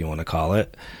angels, if you want to call them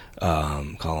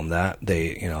that.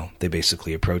 They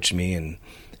basically approached me and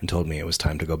told me it was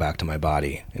time to go back to my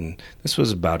body. And this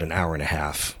was about an hour and a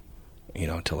half,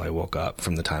 till I woke up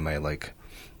from the time I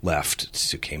left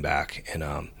to came back,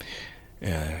 and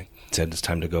said it's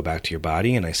time to go back to your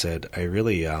body. And I said, I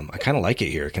really, I kind of like it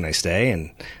here. Can I stay?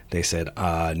 And they said,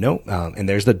 no. And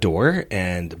there's the door,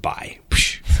 and bye.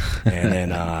 And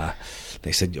then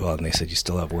they said, you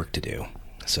still have work to do.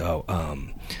 So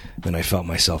then I felt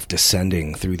myself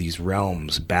descending through these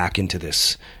realms back into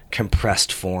this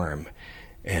compressed form,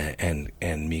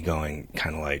 and me going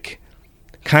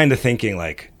kind of thinking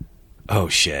like, oh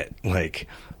shit,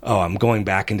 I'm going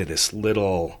back into this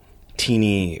little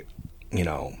teeny,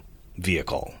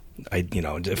 vehicle.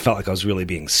 It felt like I was really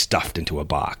being stuffed into a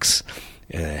box,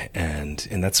 and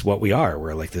that's what we are.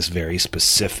 We're like this very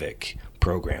specific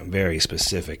program, very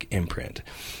specific imprint.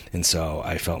 And so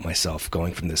I felt myself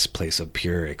going from this place of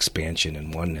pure expansion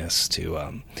and oneness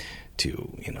to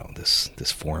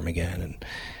this form again,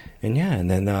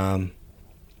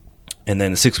 and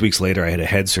then 6 weeks later I had a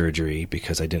head surgery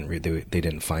because they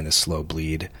didn't find the slow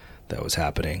bleed that was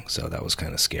happening, so that was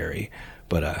kind of scary.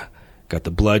 But got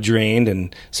the blood drained,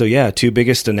 and so two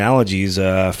biggest analogies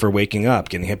for waking up: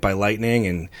 getting hit by lightning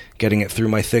and getting it through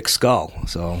my thick skull.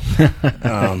 So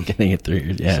getting it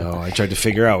through, yeah. So I tried to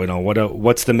figure out,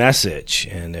 what's the message,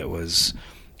 and it was,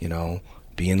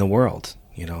 be in the world.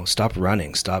 Stop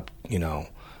running. Stop.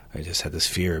 I just had this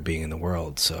fear of being in the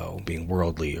world, so being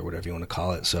worldly or whatever you want to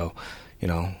call it. So,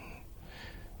 got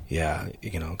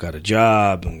a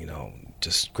job and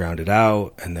just grounded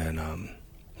out, and then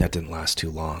that didn't last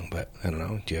too long. But I don't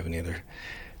know. Do you have any other?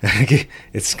 It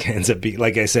ends up being,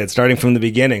 like I said, starting from the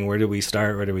beginning. Where do we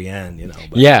start? Where do we end?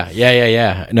 But.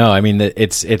 Yeah. No, I mean,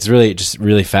 it's really just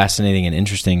really fascinating and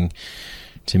interesting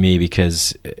to me,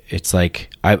 because it's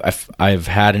like I've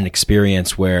had an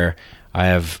experience where I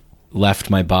have left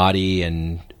my body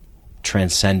and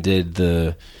transcended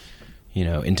the,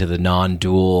 into the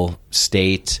non-dual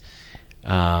state.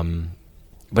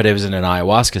 But it was in an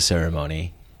ayahuasca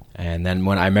ceremony. And then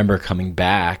when I remember coming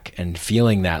back and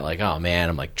feeling that, like, oh man,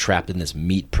 I'm like trapped in this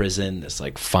meat prison, this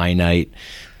like finite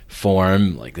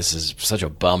form. Like, this is such a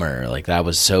bummer. Like, that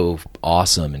was so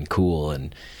awesome and cool.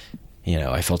 And,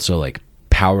 I felt so like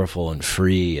powerful and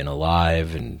free and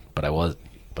alive, but I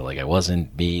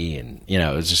wasn't me. And,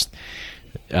 it was just,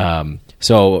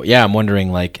 so yeah, I'm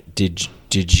wondering, like,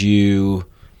 did you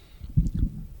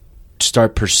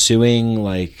start pursuing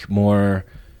like more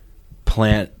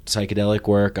plant psychedelic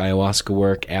work, ayahuasca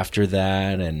work after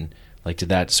that, and like did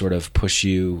that sort of push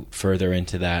you further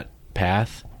into that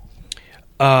path?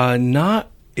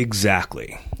 Not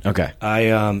exactly. Okay. I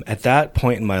at that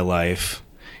point in my life,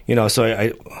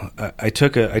 so I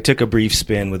took a brief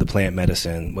spin with the plant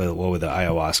medicine, with the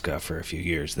ayahuasca for a few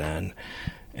years then,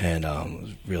 and was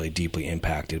really deeply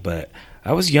impacted. But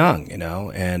I was young,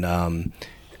 and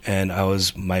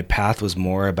my path was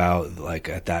more about, like,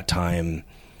 at that time,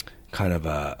 kind of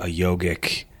a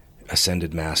yogic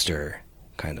ascended master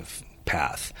kind of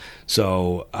path.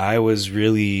 So I was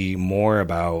really more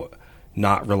about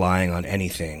not relying on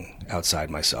anything outside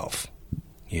myself,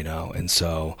 and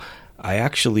so I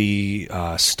actually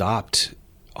stopped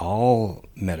all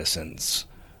medicines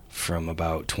from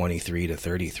about 23 to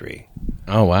 33.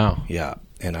 Oh, wow. Yeah.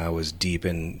 and I was deep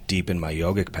in my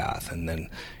yogic path. And then,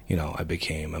 you know, I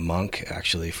became a monk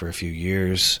actually for a few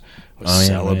years. I was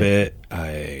celibate. Right.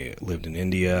 I lived in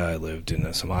India. I lived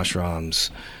in some ashrams,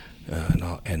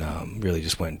 and really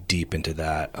just went deep into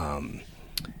that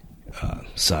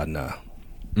sadhana.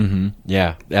 Mm-hmm.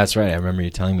 Yeah, that's right. I remember you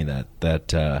telling me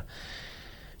that.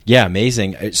 Yeah,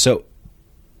 amazing. So,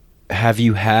 have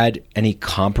you had any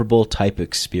comparable type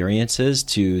experiences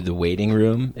to the waiting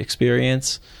room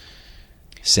experience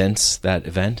since that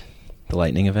event, the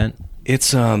lightning event?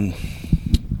 It's well,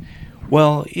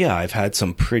 yeah, I've had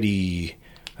some pretty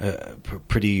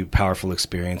powerful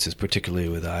experiences, particularly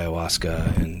with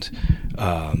ayahuasca,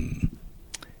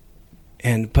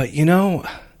 but you know,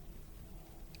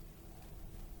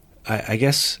 I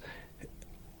guess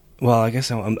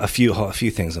a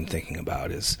few things I'm thinking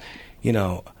about is, you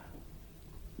know,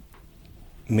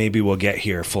 maybe we'll get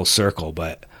here full circle,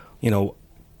 but you know,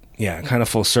 yeah, kind of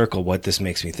full circle. What this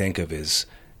makes me think of is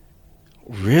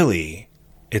really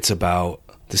it's about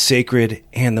the sacred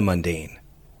and the mundane.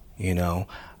 You know,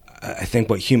 I think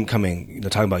what talking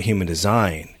about human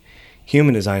design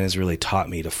has really taught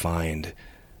me to find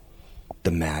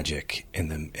the magic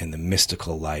and the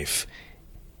mystical life,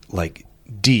 like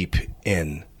deep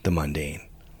in the mundane,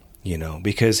 you know,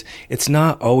 because it's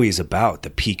not always about the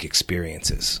peak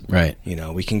experiences. Right. You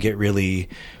know, we can get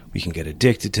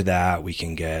addicted to that. We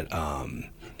can get,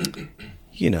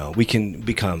 you know, we can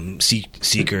become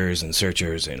seekers and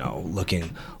searchers, you know,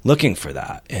 looking for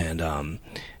that. And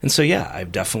so, yeah,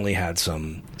 I've definitely had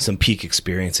some peak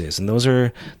experiences, and those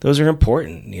are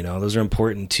important, you know, those are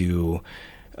important to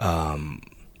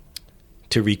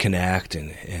reconnect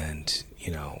and,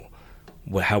 you know,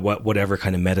 whatever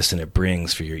kind of medicine it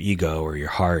brings for your ego or your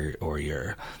heart or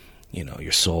your, you know,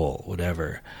 your soul,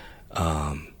 whatever.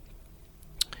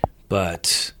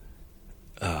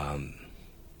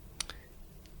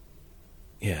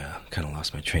 Yeah, kind of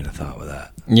lost my train of thought with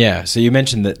that. Yeah, so you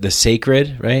mentioned the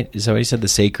sacred, right? Is that what you said? The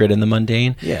sacred and the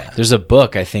mundane? Yeah. There's a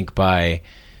book, I think, by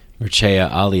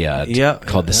Mircea Eliade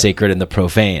called The Sacred and the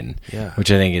Profane,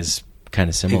 which I think is kind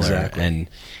of similar. Exactly. And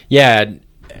yeah,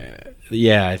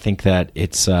 I think that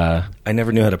it's... I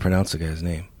never knew how to pronounce the guy's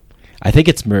name. I think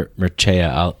it's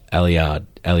Mircea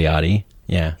Eliade.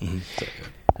 Yeah.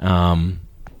 Mm-hmm.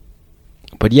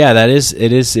 But yeah, it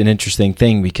is an interesting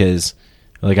thing because...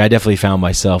 Like, I definitely found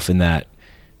myself in that,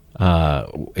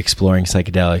 exploring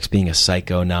psychedelics, being a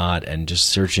psychonaut and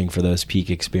just searching for those peak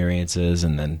experiences,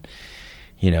 and then,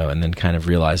 you know, and then kind of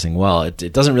realizing, well,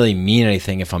 it doesn't really mean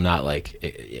anything if I'm not, like,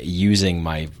 using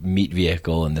my meat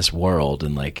vehicle in this world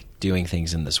and, like, doing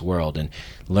things in this world and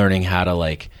learning how to,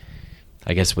 like,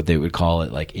 I guess what they would call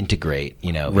it, like, integrate,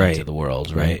 you know, into the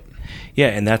world, right? Yeah,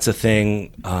 and that's a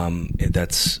thing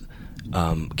that's...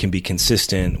 can be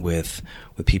consistent with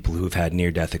people who have had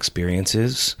near-death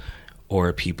experiences,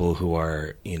 or people who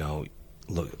are, you know,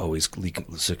 always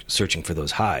searching for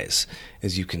those highs.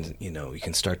 Is you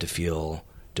can start to feel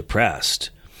depressed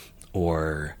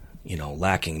or, you know,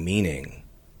 lacking meaning.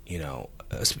 You know,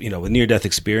 with near-death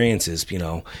experiences, you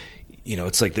know,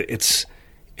 it's like it's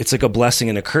like a blessing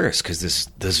and a curse, because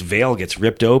this veil gets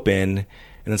ripped open,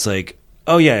 and it's like,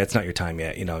 oh yeah, it's not your time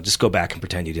yet. You know, just go back and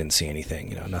pretend you didn't see anything.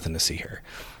 You know, nothing to see here.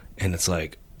 And it's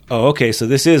like, oh, okay, so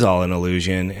this is all an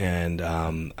illusion, and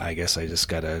I guess I just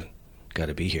gotta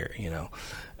be here. You know,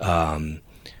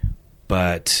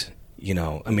 but you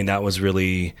know, I mean, that was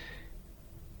really,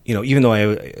 you know, even though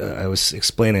I was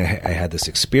explaining I had this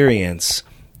experience,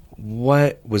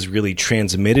 what was really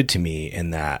transmitted to me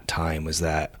in that time was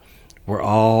that we're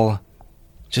all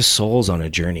just souls on a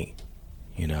journey.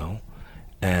 You know,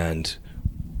 and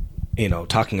you know,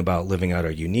 talking about living out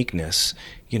our uniqueness,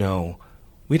 you know,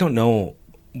 we don't know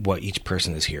what each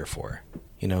person is here for.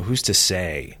 You know, who's to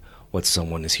say what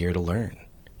someone is here to learn?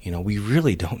 You know, we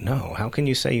really don't know. How can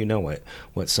you say you know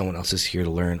what someone else is here to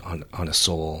learn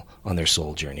on their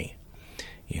soul journey?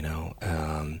 You know,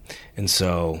 and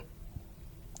so,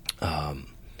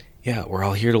 yeah, we're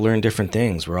all here to learn different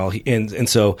things. We're all and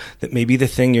so that maybe the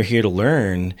thing you're here to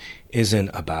learn isn't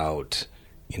about,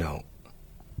 you know,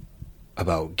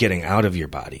 about getting out of your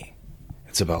body.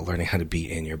 It's about learning how to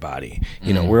be in your body.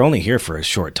 You know, we're only here for a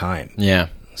short time. Yeah.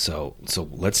 So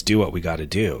let's do what we got to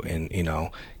do, and, you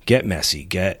know, get messy,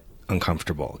 get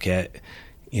uncomfortable,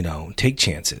 you know, take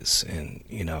chances, and,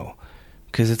 you know,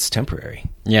 because it's temporary.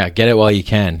 Yeah. Get it while you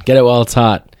can. Get it while it's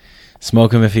hot.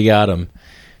 Smoke them if you got them.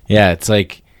 Yeah. It's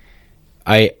like,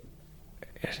 I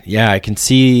can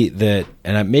see that.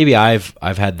 And maybe I've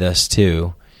had this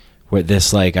too, with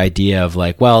this, like, idea of,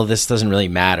 like, well, this doesn't really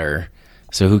matter,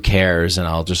 so who cares? And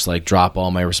I'll just, like, drop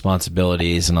all my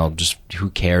responsibilities, and who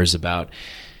cares about,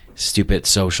 stupid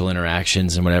social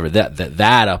interactions and whatever,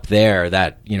 that up there,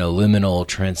 that, liminal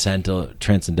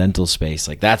transcendental space,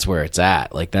 like that's where it's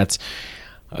at. Like that's,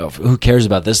 who cares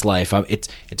about this life?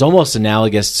 It's almost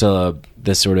analogous to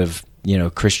this sort of,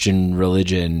 Christian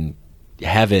religion,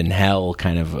 heaven, hell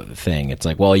kind of thing. It's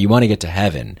like, well, you want to get to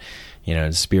heaven, in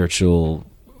a spiritual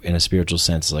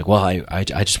sense. It's like, well, I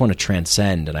just want to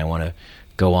transcend, and I want to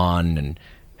go on and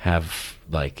have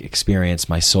like experience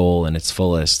my soul in its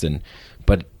fullest.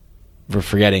 But we're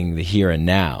forgetting the here and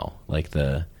now, like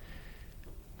the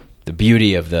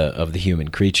beauty of the human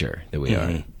creature that we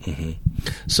are. Mm-hmm.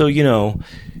 So, again,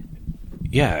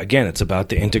 it's about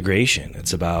the integration.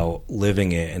 It's about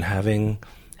living it and having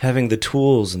the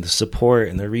tools and the support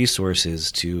and the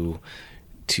resources to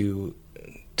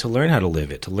learn how to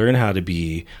live it, to learn how to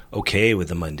be okay with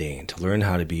the mundane, to learn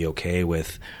how to be okay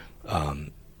with,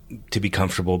 to be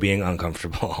comfortable being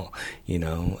uncomfortable,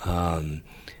 and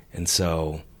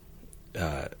so,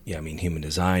 human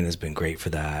design has been great for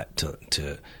that,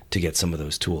 to get some of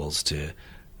those tools to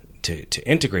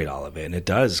integrate all of it, and it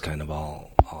does kind of all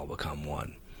become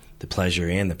one. The pleasure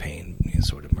and the pain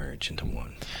sort of merge into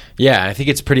one. Yeah, I think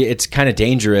it's kind of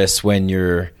dangerous when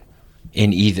you're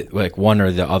in either like one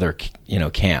or the other,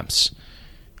 camps.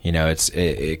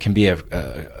 It can be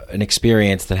an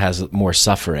experience that has more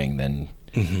suffering than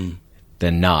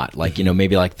not. Like,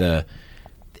 maybe like the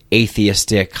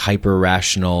atheistic, hyper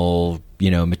rational,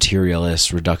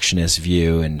 materialist, reductionist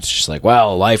view, and it's just like,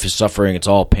 well, life is suffering, it's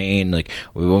all pain. Like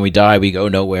when we die, we go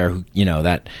nowhere.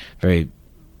 That very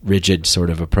rigid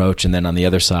sort of approach. And then on the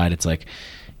other side, it's like,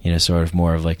 sort of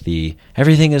more of like the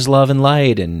everything is love and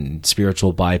light and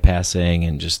spiritual bypassing,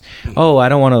 and just, I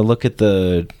don't want to look at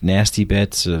the nasty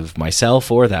bits of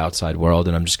myself or the outside world,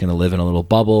 and I'm just going to live in a little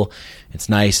bubble. It's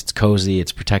nice, it's cozy,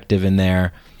 it's protective in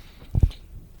there.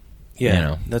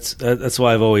 Yeah, that's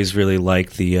why I've always really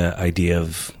liked the idea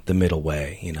of the middle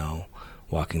way,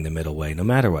 walking the middle way, no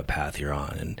matter what path you're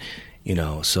on. And,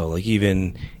 so like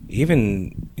even,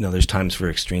 there's times for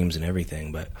extremes and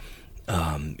everything, but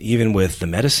even with the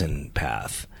medicine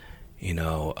path, you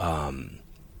can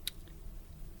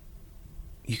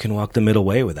walk the middle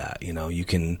way with that. You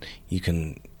can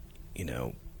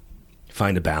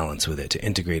find a balance with it, to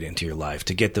integrate it into your life,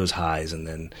 to get those highs,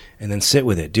 and then sit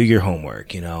with it, do your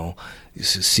homework,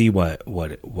 see what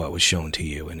was shown to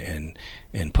you, and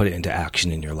put it into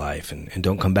action in your life, and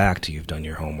don't come back till you've done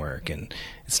your homework. And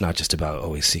it's not just about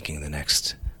always seeking the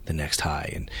next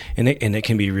high, and it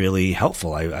can be really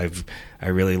helpful. I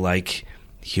really like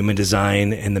human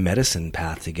design and the medicine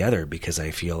path together, because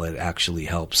I feel it actually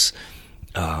helps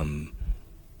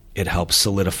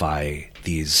solidify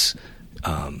these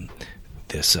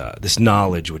this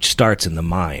knowledge, which starts in the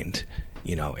mind.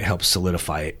 It helps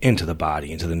solidify it into the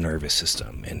body, into the nervous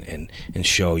system, and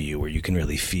show you where you can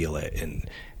really feel it,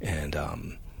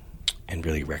 and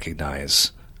really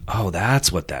recognize, that's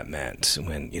what that meant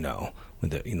when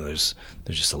there's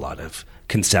just a lot of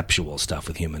conceptual stuff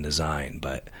with human design,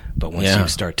 but once you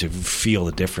start to feel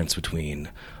the difference between,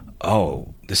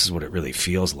 this is what it really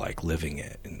feels like living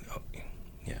it, and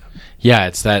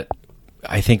it's that.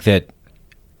 I think that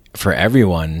for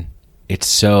everyone,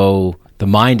 the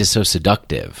mind is so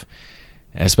seductive,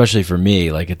 especially for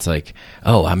me. Like, it's like,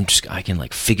 I can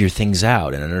like figure things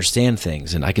out and understand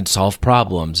things, and I can solve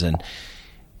problems, and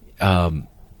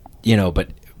but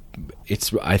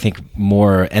it's, I think,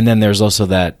 more. And then there's also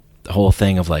that whole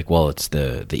thing of like, well, it's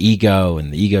the ego,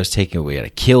 and the ego's taking it. We got to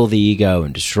kill the ego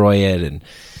and destroy it. And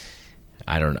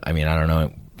I don't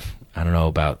know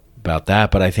about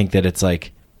that, but I think that it's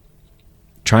like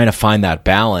trying to find that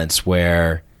balance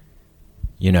where,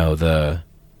 the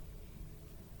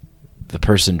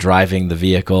person driving the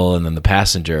vehicle and then the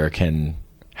passenger can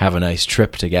have a nice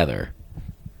trip together.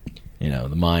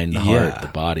 The mind, the heart, the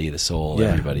body, the soul,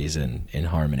 everybody's in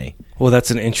harmony. Well,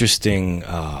 that's an interesting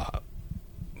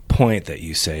point that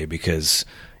you say, because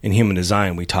in human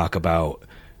design, we talk about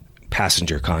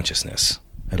passenger consciousness.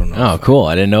 I don't know. Oh, cool.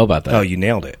 I didn't know about that. Oh, you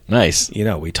nailed it. Nice.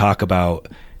 We talk about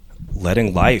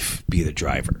letting life be the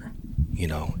driver,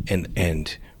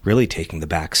 and really taking the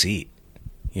back seat,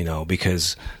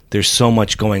 because there's so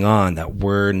much going on that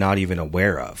we're not even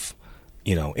aware of,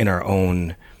 in our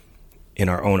own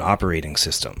operating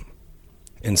system.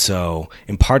 And so,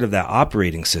 and part of that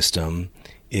operating system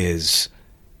is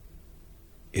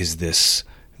this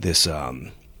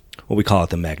what we call it,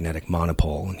 the magnetic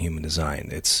monopole in human design.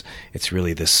 It's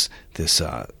really this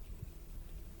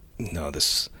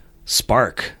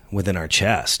spark within our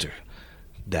chest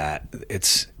that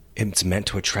it's it's meant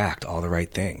to attract all the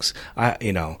right things. I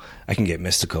can get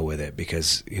mystical with it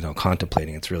because,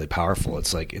 contemplating, it's really powerful.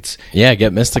 It's like,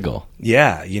 get mystical.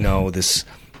 Yeah.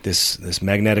 This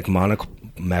magnetic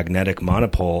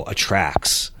monopole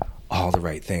attracts all the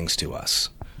right things to us.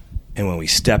 And when we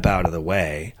step out of the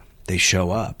way, they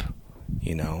show up,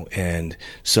 and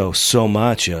so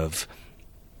much of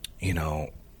the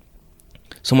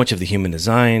human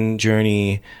design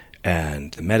journey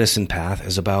and the medicine path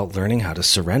is about learning how to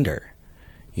surrender,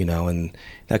 and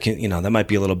that might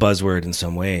be a little buzzword in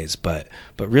some ways, but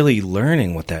really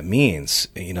learning what that means,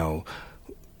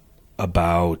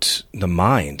 about the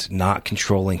mind not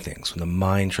controlling things. When the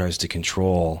mind tries to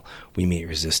control, we meet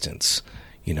resistance,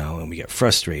 and we get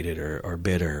frustrated or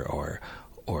bitter or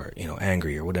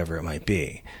angry or whatever it might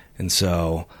be. And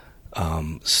so,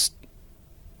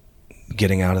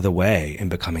 getting out of the way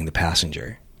and becoming the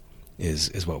passenger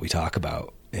is what we talk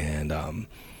about. And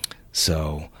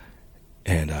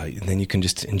then you can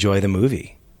just enjoy the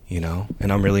movie,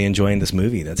 and I'm really enjoying this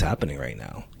movie that's happening right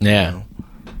now. Yeah.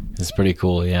 It's pretty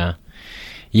cool. Yeah.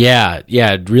 Yeah.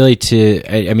 Really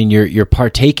you're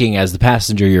partaking as the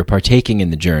passenger, you're partaking in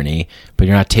the journey, but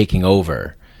you're not taking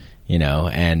over,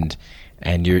 and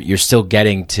you're still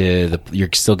getting to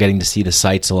see the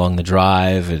sights along the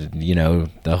drive and,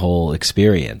 the whole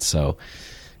experience. So,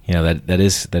 that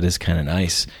is kind of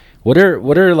nice. What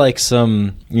are like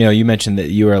some, you mentioned that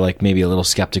you are like maybe a little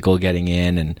skeptical getting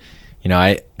in, and,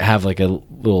 I have like a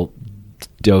little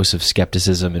dose of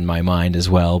skepticism in my mind as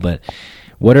well, but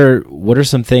what are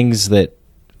some things that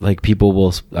like people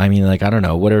will, I don't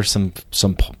know, what are some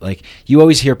like, you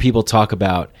always hear people talk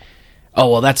about, oh,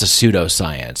 well, that's a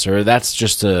pseudoscience, or that's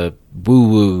just a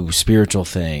woo-woo spiritual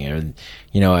thing, or,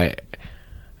 I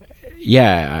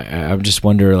just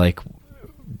wonder, like,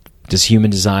 does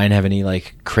human design have any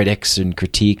like critics and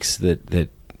critiques that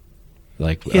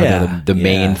like are the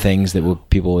main things that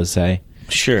people would say?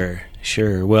 Sure.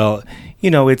 Well,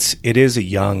 it is a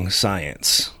young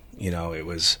science. It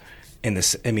was in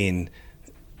this.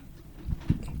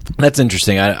 That's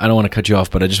interesting. I don't want to cut you off,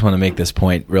 but I just want to make this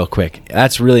point real quick.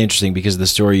 That's really interesting because the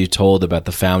story you told about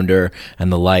the founder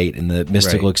and the light and the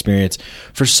mystical experience.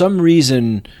 For some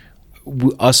reason,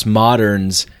 us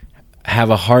moderns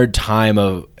have a hard time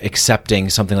of accepting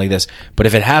something like this. But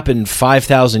if it happened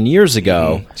 5,000 years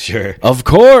ago, sure, of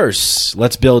course,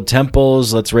 let's build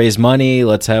temples, let's raise money,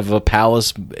 let's have a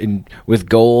palace with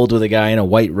gold with a guy in a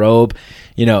white robe.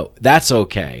 That's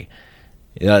okay.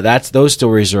 Those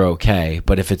stories are okay.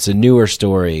 But if it's a newer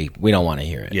story, we don't want to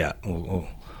hear it. Yeah, we'll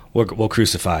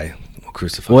crucify. We'll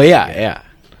crucify. Well, yeah.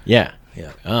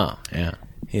 Oh, yeah.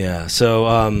 Yeah.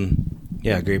 So,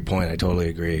 great point. I totally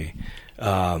agree.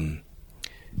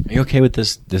 Are you okay with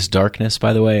this darkness,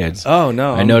 by the way?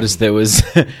 No. I noticed that was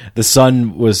the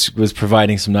sun was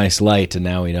providing some nice light, and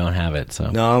now we don't have it. So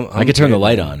no, I could turn the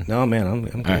light on. No, man, I'm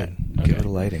good. Right. Okay. Give it a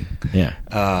lighting. Yeah.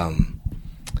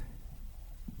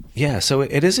 So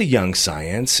it is a young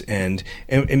science, and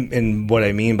what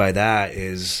I mean by that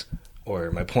is, or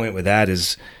my point with that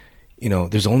is,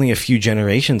 there's only a few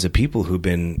generations of people who've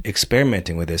been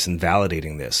experimenting with this and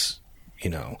validating this,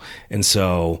 and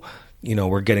so.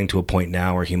 We're getting to a point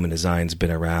now where human design's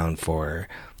been around for,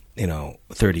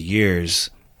 30 years.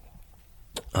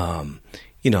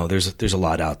 There's a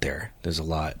lot out there. There's a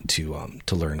lot to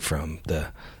learn from the,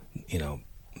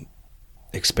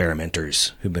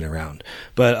 experimenters who've been around.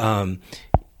 But,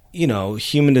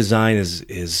 human design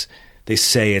is they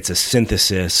say it's a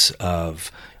synthesis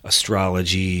of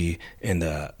astrology and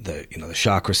the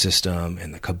chakra system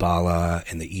and the Kabbalah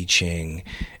and the I Ching.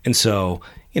 And so,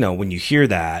 when you hear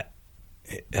that,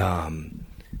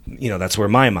 that's where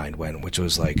my mind went, which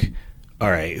was like,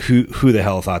 all right, who the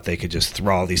hell thought they could just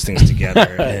throw all these things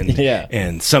together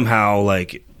and somehow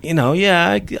like,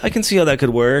 I can see how that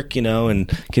could work, and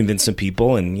convince some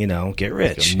people and, get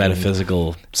rich. Like a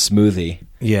metaphysical smoothie.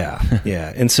 Yeah.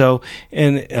 Yeah. And so,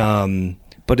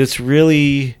 but it's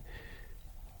really,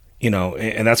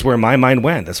 and that's where my mind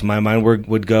went. That's where my mind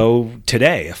would go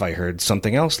today if I heard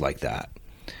something else like that.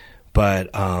 But,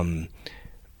 when,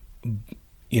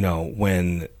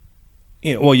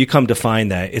 you come to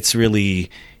find that it's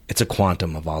a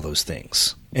quantum of all those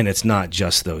things. And it's not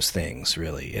just those things,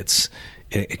 really.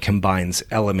 It combines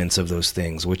elements of those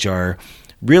things, which are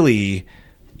really,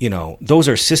 those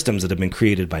are systems that have been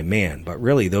created by man. But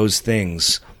really, those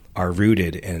things are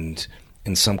rooted in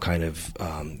some kind of,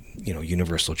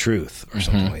 universal truth or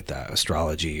something like that,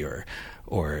 astrology or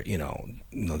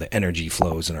the energy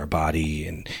flows in our body.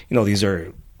 And, these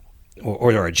are,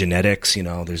 or our genetics,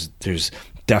 there's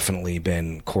definitely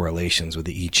been correlations with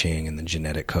the I Ching and the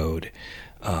genetic code.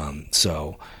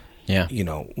 Yeah. you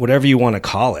know, whatever you want to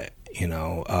call it, you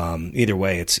know, either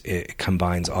way, it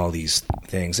combines all these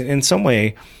things. And in some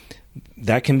way,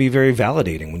 that can be very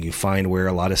validating when you find where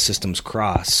a lot of systems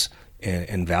cross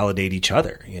and validate each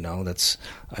other. You know, that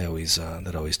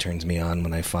always turns me on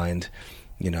when I find,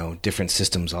 you know, different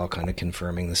systems all kind of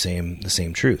confirming the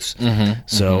same truths.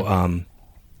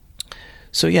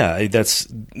 So yeah, that's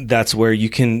where there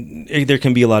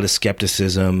can be a lot of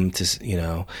skepticism to, you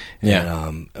know,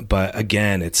 and, but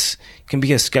again, it can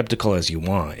be as skeptical as you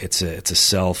want. It's a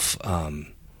self,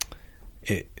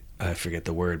 I forget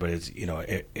the word, but it's, you know,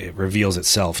 it reveals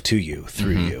itself to you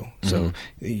through you. So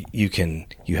you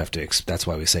have to, that's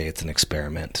why we say it's an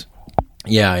experiment.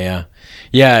 Yeah.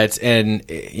 And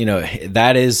you know,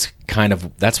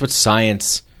 that's what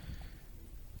science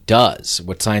does.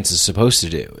 What science is supposed to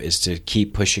do is to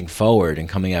keep pushing forward and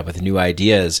coming up with new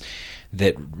ideas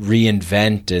that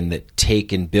reinvent and that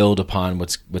take and build upon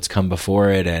what's come before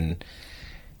it. And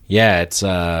yeah, it's,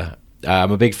 I'm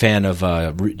a big fan of,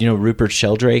 you know, Rupert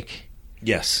Sheldrake.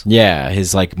 Yes. Yeah,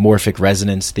 his like morphic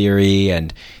resonance theory,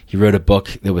 and he wrote a book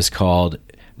that was called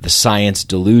The Science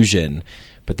Delusion.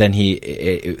 But then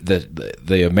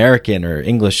the American or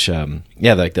English,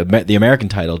 the American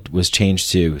title was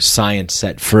changed to Science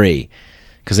Set Free,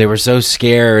 because they were so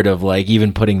scared of like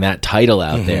even putting that title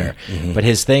out there. But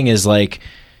his thing is like,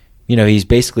 you know, he's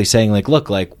basically saying like, look,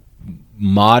 like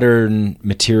modern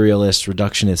materialist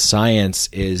reductionist science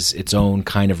is its own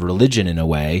kind of religion in a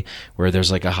way, where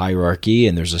there's like a hierarchy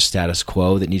and there's a status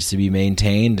quo that needs to be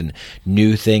maintained, and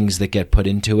new things that get put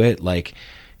into it, like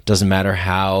it doesn't matter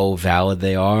how valid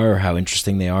they are or how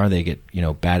interesting they are, they get, you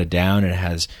know, batted down,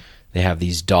 and they have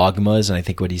these dogmas. And I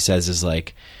think what he says is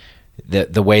like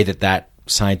the way that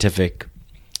scientific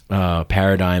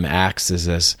paradigm acts is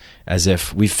as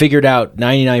if we figured out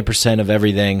 99% of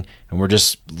everything and we're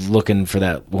just looking for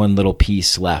that one little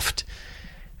piece left.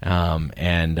 It's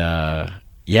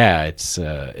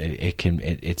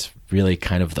really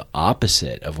kind of the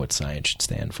opposite of what science should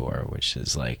stand for, which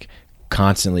is like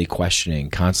constantly questioning,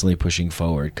 constantly pushing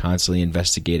forward, constantly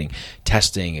investigating,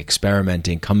 testing,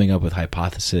 experimenting, coming up with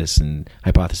hypotheses and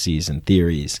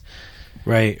theories.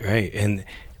 Right.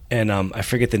 And I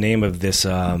forget the name of this,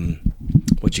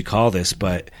 what you call this,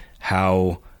 but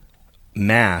how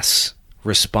mass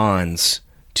responds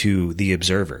to the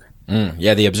observer.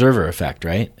 Yeah, the observer effect,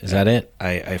 right? Is that it?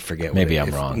 I forget. Maybe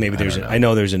I'm wrong. Maybe I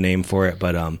know there's a name for it,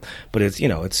 but it's, you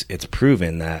know, it's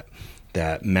proven that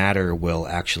matter will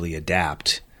actually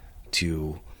adapt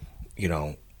to, you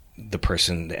know,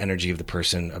 the energy of the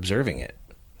person observing it.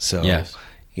 So, yes.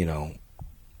 you know,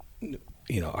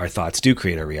 our thoughts do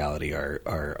create our reality.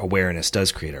 Our awareness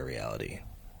does create our reality.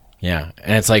 Yeah,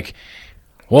 and it's like,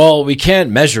 well, we can't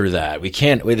measure that.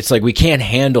 It's like we can't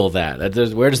handle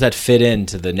that. Where does that fit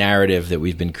into the narrative that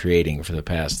we've been creating for the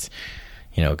past,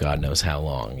 you know, God knows how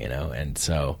long, you know? And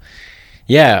so,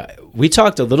 yeah, we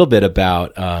talked a little bit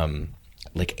about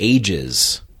like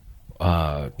ages,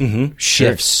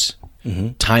 shifts,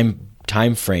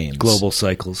 time frames, global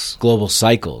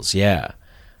cycles. Yeah,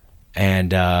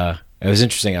 and it was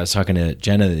interesting. I was talking to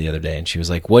Jenna the other day, and she was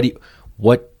like,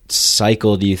 "What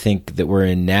cycle do you think that we're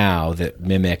in now that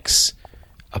mimics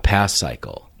a past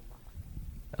cycle?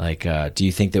 Like, do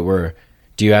you think that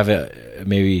do you have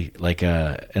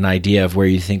an idea of where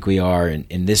you think we are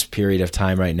in this period of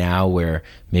time right now, where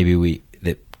maybe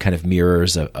that kind of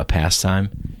mirrors a past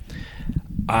time?"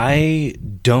 I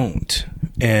don't,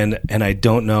 and I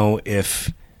don't know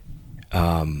if,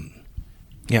 I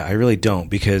really don't,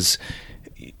 because,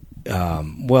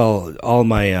 all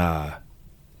my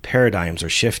paradigms are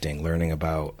shifting, learning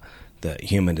about the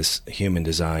human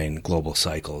design, global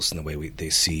cycles, and the way they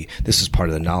see. This is part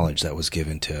of the knowledge that was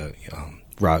given to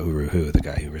Ra Uru Hu, the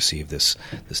guy who received this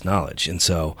knowledge. And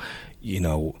so,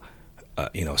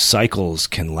 cycles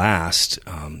can last,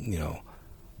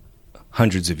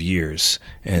 hundreds of years,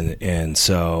 and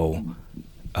so.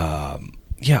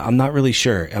 I'm not really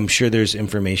sure. I'm sure there's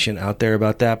information out there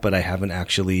about that, but I haven't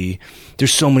actually.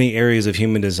 There's so many areas of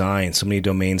human design, so many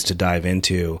domains to dive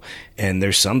into, and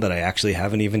there's some that I actually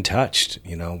haven't even touched,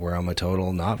 where I'm a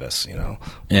total novice, or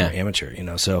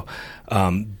amateur, So,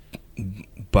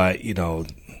 but,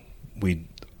 we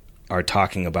are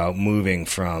talking about moving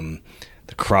from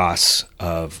the cross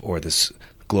or this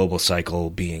global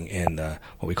cycle being in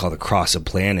what we call the cross of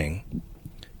planning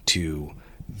to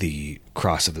the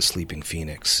cross of the sleeping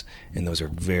phoenix, and those are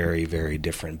very, very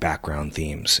different background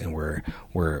themes, and we're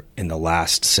in the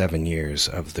last 7 years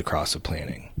of the cross of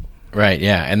planning. Right,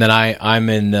 yeah. And then I'm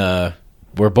in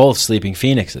we're both sleeping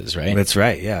phoenixes, right? That's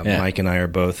right, yeah. Mike and I are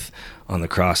both on the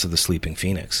cross of the sleeping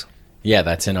phoenix. Yeah,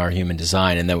 that's in our human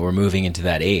design, and that we're moving into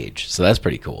that age. So that's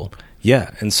pretty cool.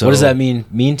 Yeah, and so what does that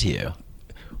mean to you?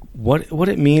 What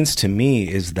it means to me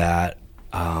is that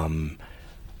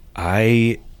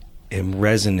I am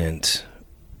resonant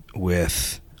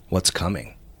with what's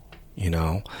coming,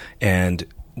 and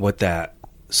what that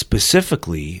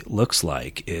specifically looks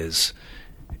like is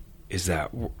that,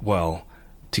 well,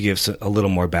 to give a little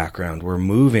more background, we're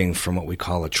moving from what we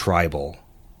call a tribal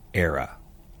era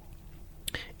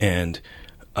and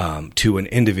to an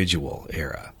individual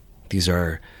era. These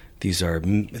are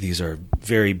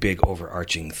very big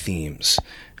overarching themes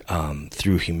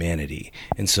through humanity.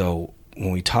 And so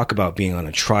when we talk about being on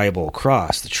a tribal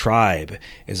cross, the tribe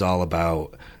is all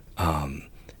about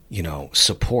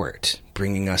support,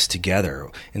 bringing us together.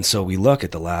 And so we look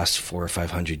at the last 400 or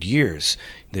 500 years.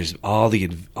 There's all the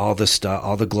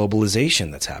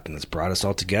globalization that's happened that's brought us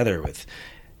all together with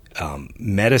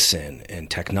medicine and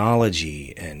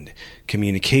technology and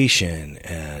communication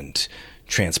and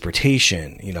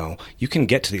transportation. You can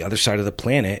get to the other side of the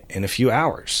planet in a few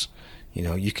hours.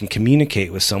 You can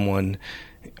communicate with someone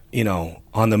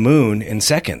on the moon in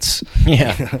seconds.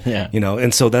 Yeah.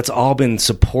 And so that's all been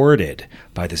supported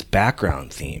by this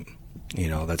background theme,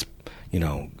 that's,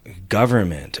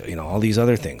 government, all these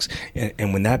other things.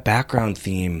 And when that background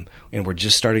theme, and we're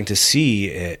just starting to see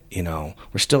it, we're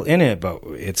still in it, but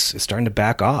it's starting to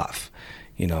back off,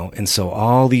 and so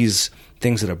all these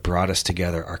things that have brought us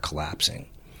together are collapsing.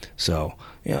 So,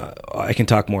 I can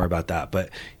talk more about that, but,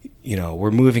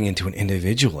 we're moving into an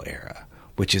individual era,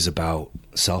 which is about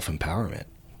self-empowerment,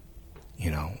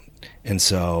 and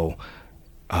so,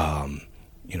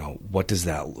 what's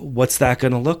that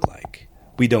going to look like?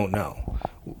 We don't know.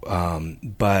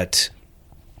 But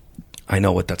I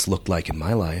know what that's looked like in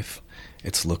my life.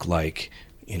 It's looked like,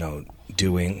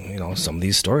 doing, some of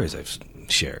these stories I've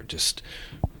shared, just,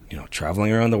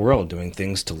 traveling around the world, doing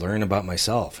things to learn about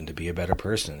myself and to be a better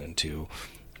person and to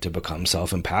become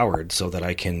self-empowered so that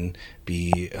I can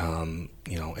be,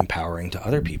 empowering to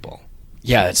other people.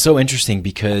 Yeah, it's so interesting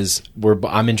because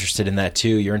I'm interested in that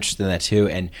too. You're interested in that too.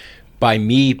 And by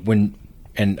me,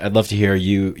 and I'd love to hear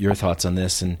your thoughts on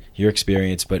this and your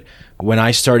experience, but when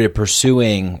I started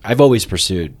pursuing, I've always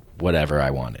pursued whatever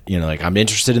I wanted. I'm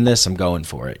interested in this, I'm going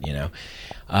for it,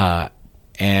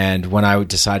 and when I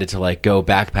decided to go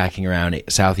backpacking around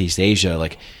Southeast Asia,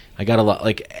 I got a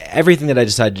lot, everything that I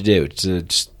decided to do, to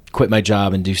just quit my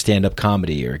job and do stand-up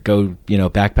comedy, or go,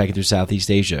 backpacking through Southeast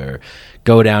Asia, or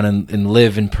go down and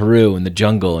live in Peru in the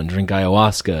jungle and drink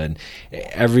ayahuasca,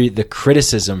 and the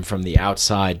criticism from the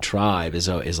outside tribe is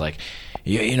like,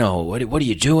 what are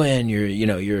you doing?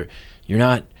 You're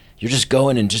just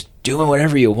going and just doing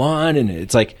whatever you want, and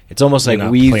it's almost like we're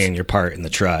not playing your part in the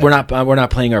tribe. We're not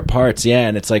playing our parts, yeah,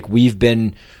 and it's like we've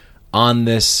been on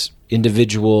this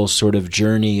individual sort of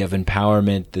journey of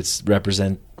empowerment that's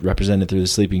represented through the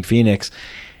Sleeping Phoenix,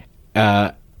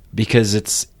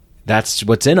 because that's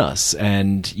what's in us,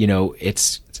 and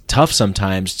it's tough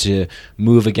sometimes to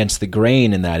move against the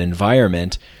grain in that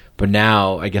environment. But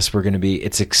now I guess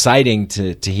it's exciting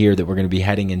to hear that we're going to be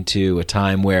heading into a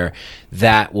time where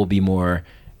that will be more,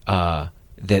 that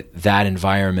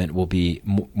environment will be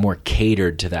more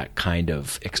catered to that kind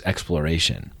of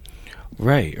exploration.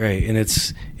 Right. And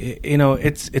it's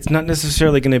not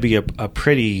necessarily going to be a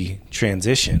pretty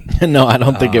transition. No, I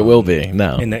don't think it will be.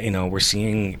 No. And that, we're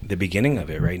seeing the beginning of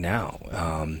it right now.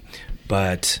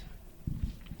 But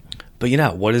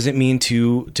what does it mean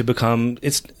to become,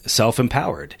 it's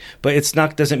self-empowered, but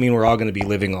doesn't mean we're all going to be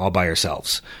living all by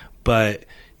ourselves, but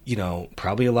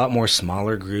probably a lot more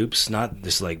smaller groups, not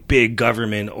this big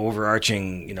government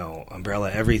overarching,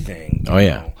 umbrella everything. Oh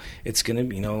yeah. It's going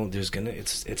to,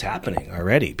 it's happening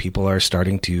already. People are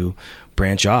starting to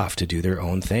branch off to do their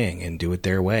own thing and do it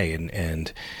their way.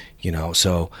 And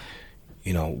so,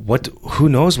 who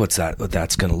knows what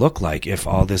that's going to look like if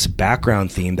all this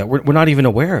background theme that we're not even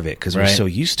aware of it because we're so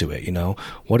used to it.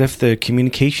 What if the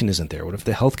communication isn't there? What if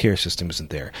the healthcare system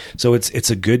isn't there? So it's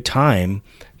a good time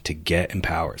to get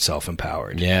empowered,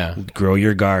 self-empowered. Yeah. Grow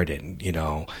your garden,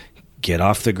 get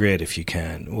off the grid if you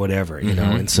can, whatever,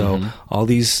 And so all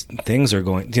these things are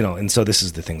going, and so this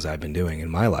is the things I've been doing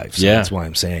in my life. So that's why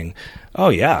I'm saying, oh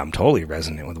yeah, I'm totally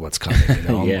resonant with what's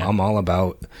coming. I'm all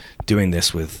about doing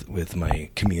this with my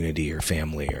community or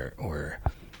family or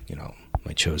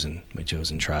my chosen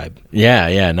tribe.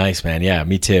 Yeah, nice, man. Yeah,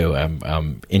 me too.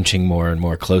 I'm inching more and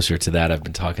more closer to that. I've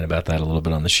been talking about that a little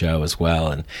bit on the show as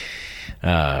well, and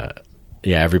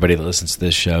everybody that listens to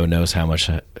this show knows how much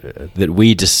that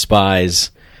we despise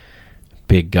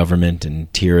big government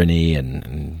and tyranny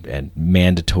and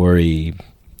mandatory,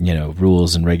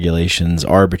 rules and regulations,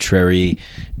 arbitrary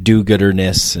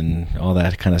do-gooderness, and all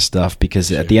that kind of stuff.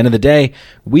 Because at the end of the day,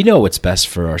 we know what's best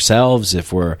for ourselves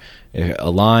if we're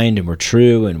aligned and we're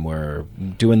true and we're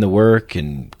doing the work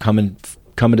and coming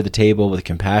to the table with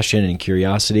compassion and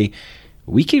curiosity.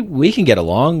 We can get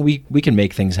along. We can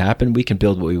make things happen. We can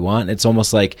build what we want. It's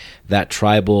almost like that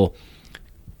tribal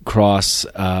cross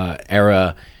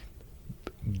era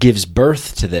gives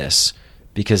birth to this,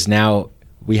 because now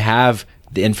we have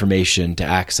the information to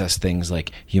access things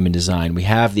like human design. We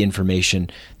have the information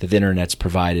that the internet's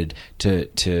provided to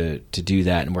do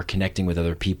that, and we're connecting with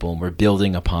other people, and we're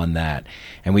building upon that.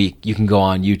 And you can go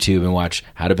on YouTube and watch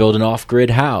how to build an off-grid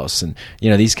house, and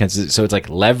these kinds of, so it's like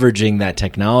leveraging that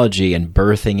technology and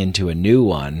birthing into a new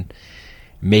one,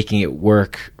 making it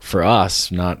work for us.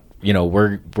 Not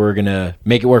we're gonna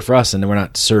make it work for us, and then we're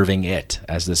not serving it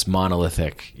as this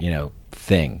monolithic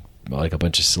thing, like a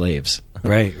bunch of slaves.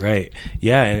 Right.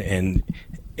 Yeah, and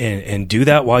do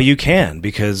that while you can,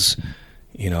 because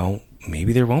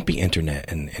maybe there won't be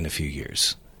internet in a few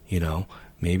years.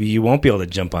 Maybe you won't be able to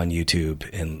jump on YouTube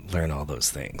and learn all those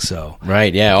things. So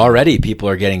right, yeah. Already people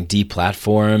are getting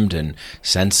deplatformed and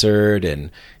censored,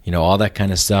 and all that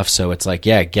kind of stuff. So it's like,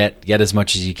 yeah, get as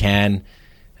much as you can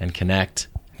and connect.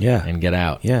 Yeah, and get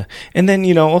out. Yeah, and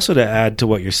then also to add to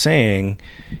what you're saying,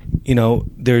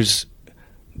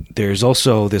 there's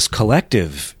also this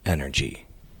collective energy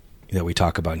that we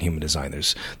talk about in human design.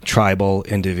 There's tribal,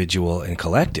 individual, and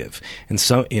collective. And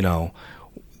so,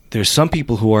 there's some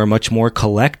people who are much more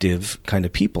collective kind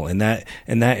of people, and that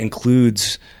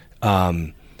includes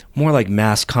more like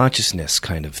mass consciousness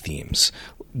kind of themes,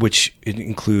 which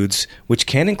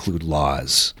can include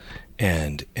laws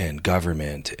and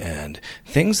government and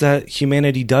things that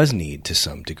humanity does need to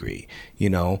some degree.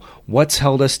 What's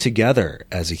held us together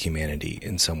as a humanity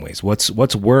in some ways? What's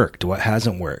worked? What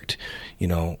hasn't worked?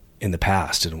 In the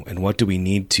past, and what do we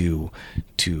need to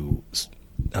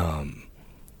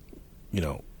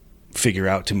figure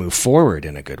out to move forward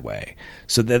in a good way?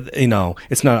 So that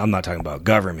it's not. I'm not talking about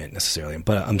government necessarily,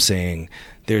 but I'm saying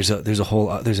there's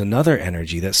another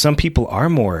energy that some people are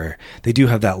more. They do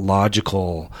have that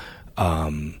logical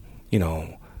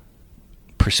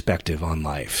perspective on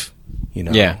life.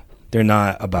 Yeah. They're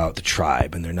not about the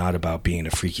tribe, and they're not about being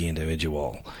a freaky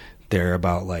individual. They're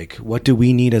about like, what do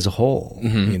we need as a whole,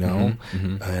 and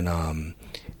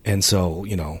so,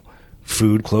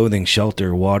 food, clothing,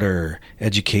 shelter, water,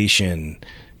 education,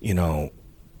 and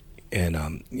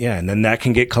then that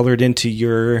can get colored into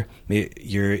your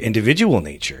individual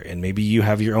nature, and maybe you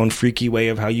have your own freaky way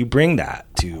of how you bring that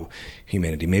to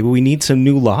humanity. Maybe we need some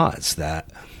new laws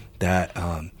that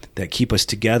keep us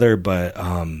together, but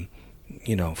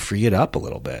free it up a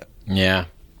little bit. Yeah,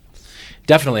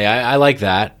 definitely. I like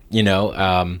that.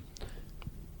 I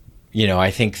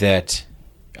think that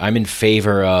I'm in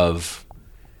favor of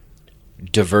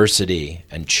diversity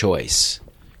and choice,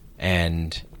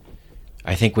 and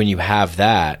I think when you have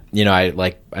that,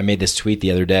 I made this tweet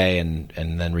the other day and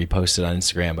then reposted on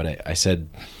Instagram, but I said,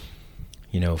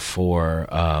 for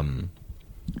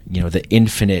the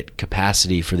infinite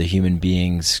capacity for the human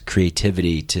being's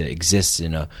creativity to exist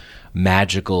in a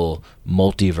magical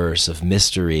multiverse of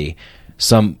mystery,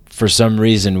 for some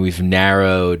reason we've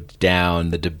narrowed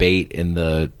down the debate in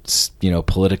the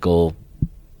political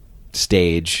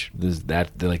stage,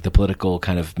 the political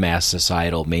kind of mass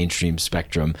societal mainstream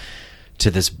spectrum, to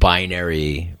this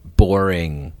binary,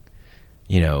 boring,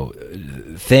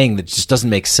 thing that just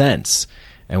doesn't make sense.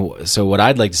 And so what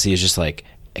I'd like to see is just like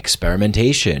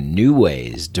experimentation, new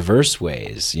ways, diverse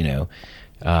ways. Yeah,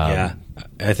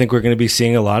 I think we're going to be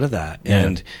seeing a lot of that,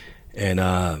 Yeah. and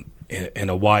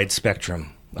a wide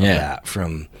spectrum of that,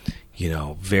 from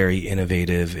very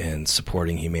innovative and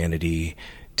supporting humanity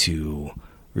to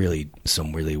really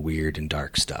some really weird and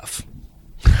dark stuff.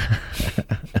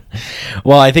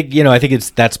 Well, I think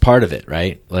that's part of it,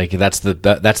 right? Like that's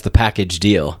the package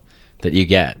deal that you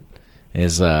get.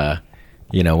 Is one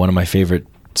of my favorite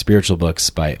spiritual books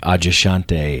by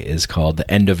Adyashanti is called The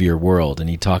End of Your World, and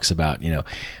he talks about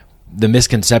the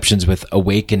misconceptions with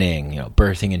awakening,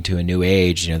 birthing into a new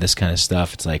age, this kind of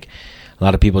stuff. It's like a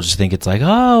lot of people just think it's like,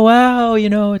 oh wow,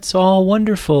 it's all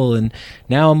wonderful, and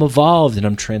now I'm evolved and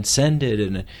I'm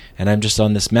transcended, and I'm just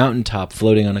on this mountaintop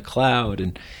floating on a cloud,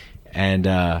 and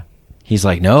he's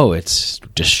like, no, it's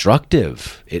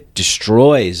destructive. It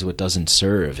destroys what doesn't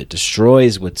serve. It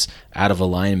destroys what's out of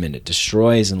alignment. It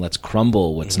destroys and lets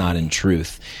crumble what's not in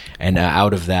truth. And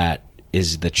out of that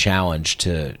is the challenge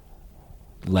to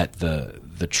let the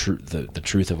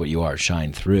truth of what you are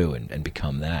shine through and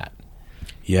become that.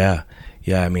 Yeah.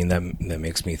 I mean, that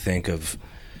makes me think of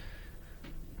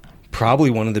probably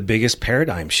one of the biggest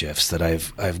paradigm shifts that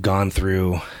I've gone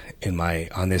through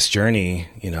on this journey,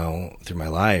 through my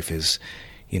life is,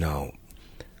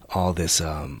 all this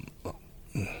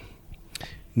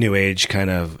new age kind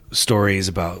of stories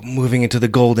about moving into the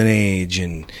golden age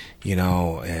and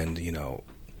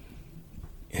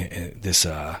this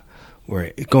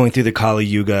we're going through the Kali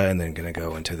Yuga and then going to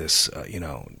go into this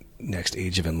next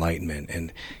age of enlightenment.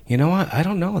 And you know what? I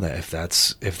don't know that if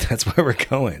that's where we're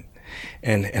going.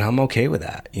 And I'm okay with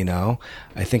that, I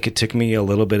think it took me a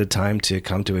little bit of time to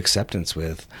come to acceptance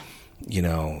with,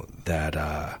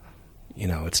 that,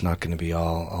 it's not going to be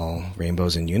all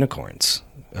rainbows and unicorns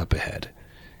up ahead.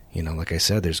 Like I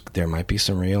said, there might be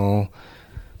some real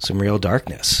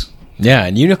darkness. Yeah.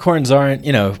 And unicorns aren't,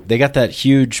 they got that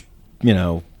huge,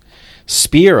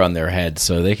 spear on their head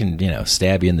so they can,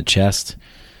 stab you in the chest.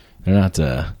 They're not,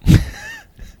 we're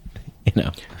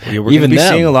going to be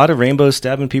seeing a lot of rainbows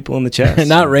stabbing people in the chest.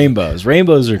 Not rainbows.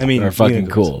 Rainbows are fucking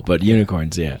unicorns. Cool, but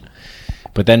unicorns, yeah.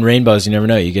 But then rainbows, you never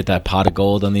know. You get that pot of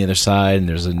gold on the other side, and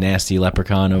there's a nasty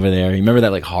leprechaun over there. You remember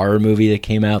that horror movie that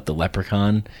came out, The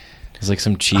Leprechaun? It was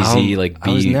some cheesy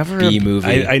B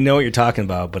movie. I know what you're talking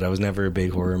about, but I was never a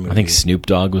big horror movie. I think Snoop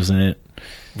Dogg was in it.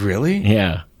 Really?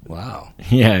 Yeah. Wow.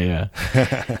 Yeah.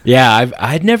 Yeah,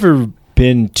 I'd never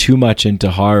been too much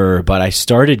into horror, but I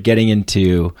started getting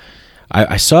into...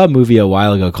 I saw a movie a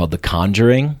while ago called The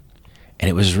Conjuring, and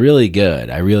it was really good.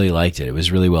 I really liked it. It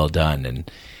was really well done,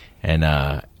 and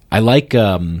I like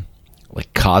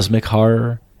cosmic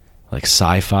horror, like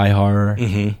sci-fi horror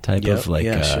type of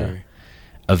sure.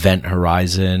 Event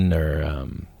Horizon or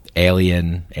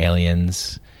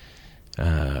Aliens,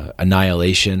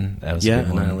 Annihilation. That was a good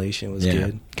one. Annihilation was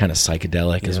good. Kind of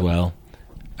psychedelic as well.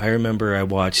 I remember I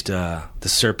watched The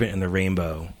Serpent and the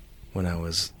Rainbow when I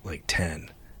was 10.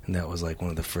 And that was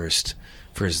one of the first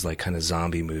kind of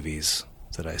zombie movies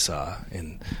that I saw.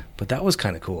 But that was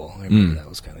kind of cool. I remember that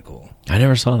was kind of cool. I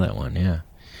never saw that one. Yeah.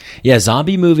 Yeah.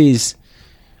 Zombie movies.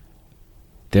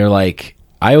 They're I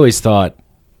always thought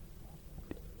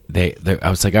I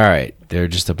was all right, they're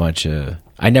just a bunch of,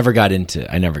 I never got into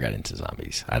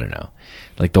zombies. I don't know.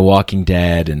 Like The Walking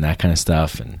Dead and that kind of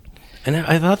stuff. And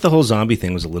I thought the whole zombie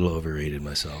thing was a little overrated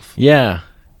myself. Yeah.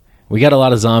 We got a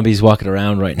lot of zombies walking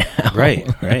around right now. Right.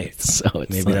 So it's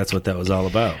maybe that's what that was all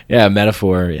about. Yeah,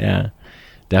 metaphor. Yeah,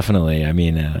 definitely. I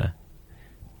mean, the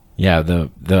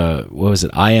what was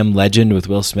it? I Am Legend with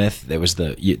Will Smith. There's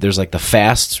the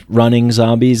fast running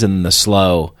zombies and the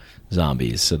slow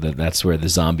zombies. So that's where the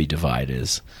zombie divide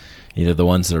is. Either the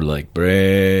ones that are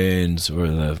brains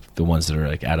or the ones that are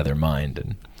out of their mind.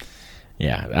 And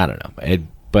yeah, I don't know.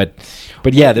 But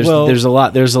yeah, there's a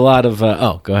lot of.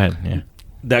 Go ahead. Yeah.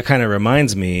 That kind of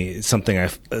reminds me something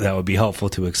that would be helpful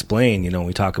to explain. When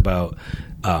we talk about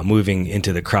moving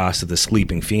into the cross of the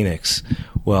sleeping phoenix.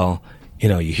 Well,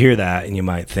 you hear that and you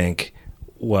might think,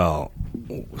 well,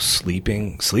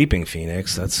 sleeping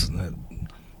phoenix. That's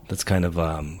kind of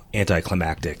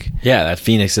anticlimactic. Yeah, that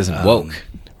phoenix isn't woke.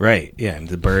 Right. Yeah,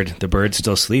 the bird's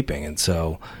still sleeping, and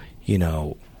so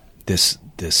this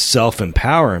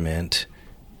self-empowerment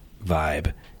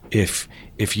vibe. If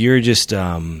you're just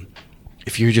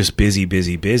busy,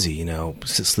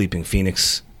 sleeping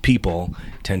phoenix people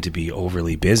tend to be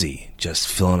overly busy, just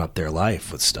filling up their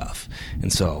life with stuff.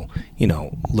 And so,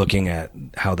 looking at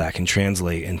how that can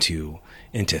translate into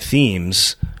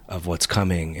themes of what's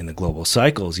coming in the global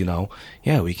cycles, we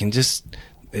can just,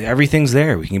 everything's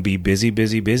there. We can be busy,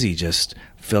 just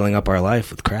filling up our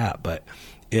life with crap. But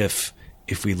if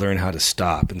we learn how to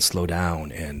stop and slow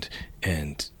down and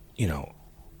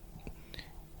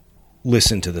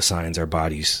listen to the signs our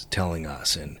body's telling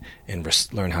us and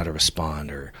learn how to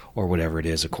respond or whatever it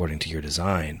is according to your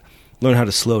design, learn how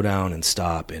to slow down and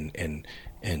stop and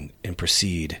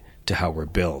proceed to how we're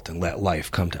built and let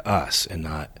life come to us and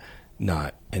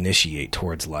not initiate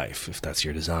towards life, if that's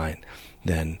your design,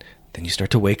 then you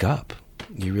start to wake up.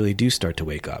 You really do start to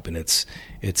wake up. And it's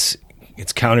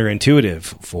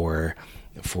counterintuitive for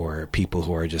people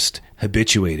who are just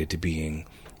habituated to being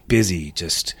busy,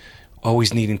 just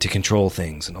always needing to control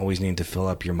things and always needing to fill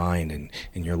up your mind and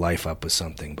your life up with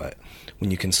something. But when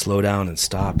you can slow down and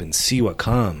stop and see what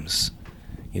comes,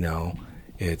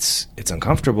 it's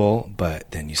uncomfortable, but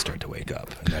then you start to wake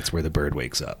up, and that's where the bird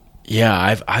wakes up.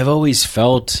 Yeah, I've always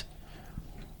felt,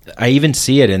 I even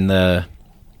see it in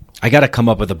I got to come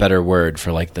up with a better word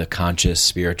for the conscious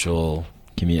spiritual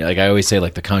community. I always say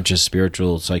the conscious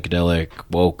spiritual psychedelic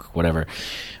woke whatever,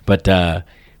 but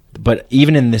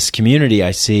even in this community,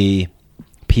 I see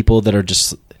people that are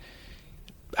just,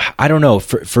 I don't know,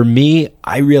 for me,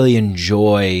 I really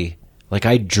enjoy,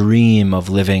 I dream of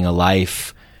living a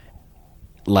life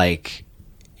like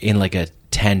in like a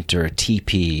tent or a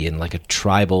teepee in like a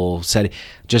tribal setting,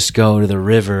 just go to the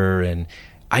river, and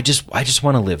I just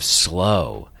want to live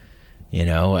slow, you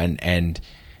know, and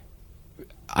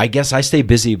I guess I stay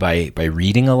busy by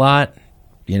reading a lot,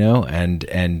 you know, and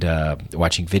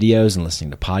watching videos and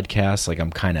listening to podcasts. Like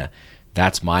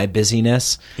that's my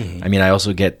busyness. I mean, I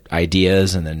also get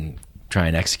ideas and then try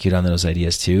and execute on those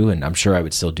ideas too. And I'm sure I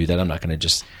would still do that. I'm not going to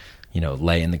just, you know,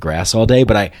 lay in the grass all day,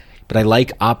 but I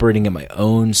like operating at my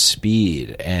own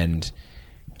speed, and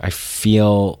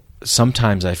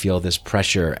sometimes I feel this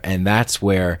pressure, and that's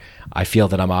where I feel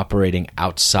that I'm operating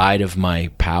outside of my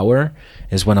power,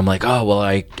 is when I'm like, oh, well,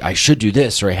 I should do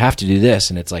this, or I have to do this,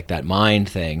 and it's like that mind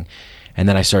thing, and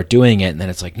then I start doing it, and then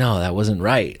it's like, no, that wasn't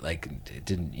right, like it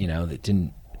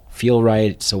didn't feel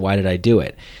right, so why did I do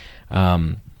it?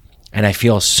 And I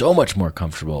feel so much more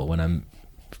comfortable when I'm,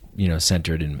 you know,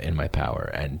 centered in my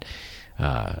power, and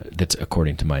that's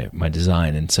according to my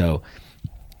design. And so,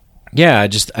 yeah,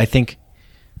 I think,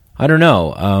 I don't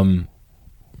know.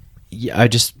 I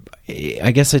guess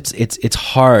it's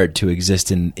hard to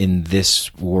exist in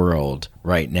this world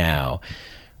right now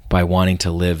by wanting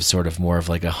to live sort of more of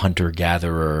like a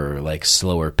hunter-gatherer, like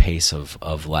slower pace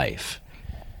of life.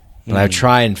 And I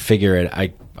try and figure it.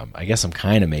 I guess I'm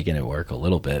kind of making it work a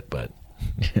little bit, but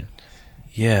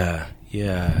yeah.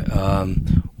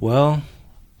 Well,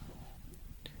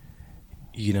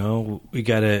 you know, we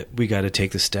gotta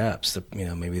take the steps, you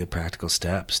know, maybe the practical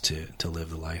steps to live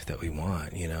the life that we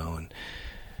want, you know, and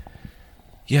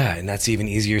yeah, and that's even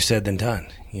easier said than done,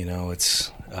 you know.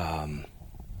 It's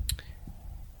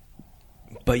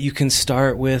but you can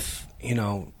start with, you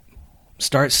know,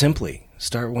 start simply,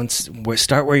 start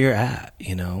where you're at,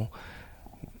 you know,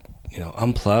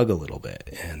 unplug a little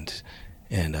bit, and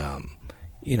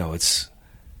you know, it's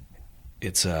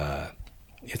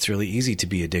really easy to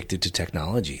be addicted to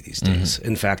technology these days.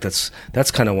 In fact,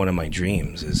 that's kind of one of my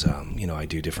dreams is, you know, I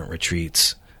do different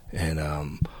retreats, and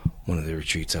one of the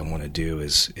retreats I want to do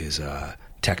is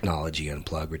technology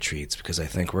unplug retreats, because I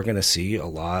think we're going to see a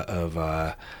lot of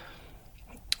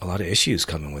issues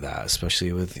coming with that,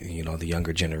 especially with, you know, the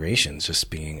younger generations just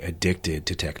being addicted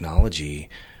to technology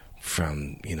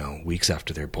from, you know, weeks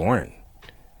after they're born.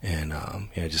 And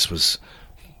I just was,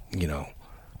 you know,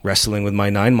 wrestling with my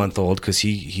 9-month-old because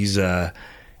he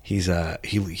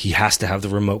has to have the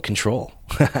remote control.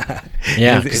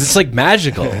 Yeah, because it's like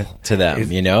magical to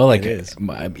them, you know. Like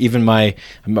even my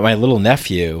little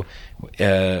nephew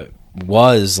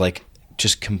was like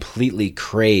just completely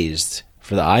crazed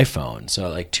for the iPhone. So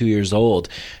like 2 years old,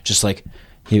 just like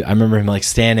I remember him like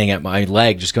standing at my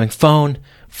leg, just going phone,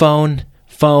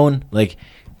 like,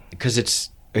 because it's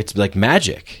like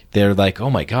magic. They're like, oh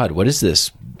my God, what is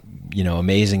this, you know,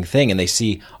 amazing thing? And they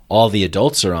see all the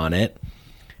adults are on it,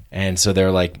 and so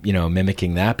they're like, you know,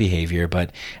 mimicking that behavior.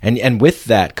 But and with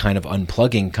that kind of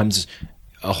unplugging comes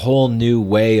a whole new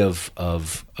way of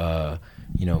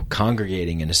you know,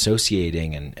 congregating and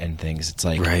associating and things. It's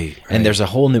like, right. And there's a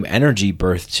whole new energy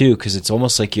birth too, because it's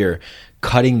almost like you're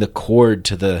cutting the cord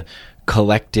to the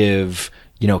collective,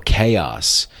 you know,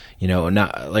 chaos. You know,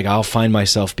 not like I'll find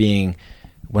myself being,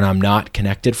 when I'm not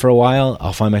connected for a while,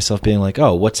 I'll find myself being like,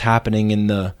 oh, what's happening in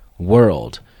the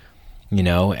world? You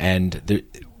know, and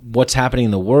what's happening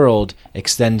in the world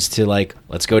extends to like,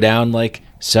 let's go down like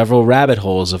several rabbit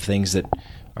holes of things that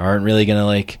aren't really going to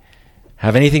like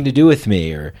have anything to do with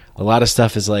me. Or a lot of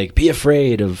stuff is like, be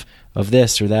afraid of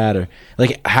this or that, or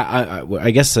like,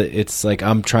 I guess it's like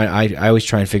I always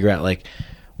try and figure out like,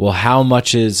 well, how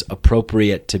much is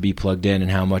appropriate to be plugged in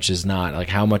and how much is not? Like,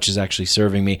 how much is actually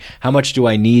serving me? How much do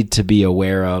I need to be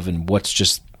aware of? And what's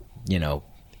just, you know,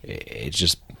 it's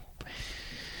just,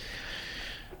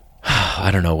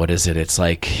 I don't know, what is it? It's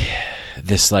like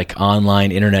this like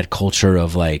online internet culture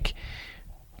of like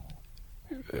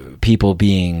people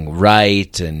being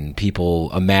right and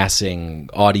people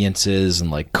amassing audiences and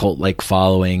like cult-like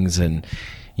followings and,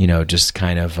 you know, just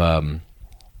kind of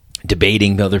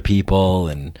debating other people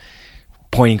and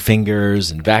pointing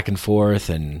fingers and back and forth,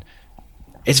 and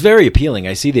it's very appealing.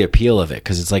 I see the appeal of it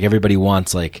because it's like everybody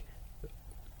wants like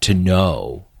to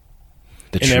know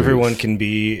the truth. And everyone can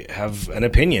have an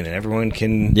opinion, and everyone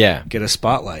can get a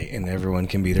spotlight, and everyone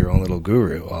can be their own little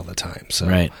guru all the time. So,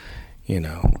 right. You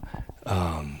know,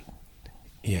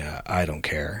 yeah, I don't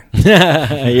care.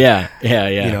 yeah.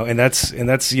 You know, and that's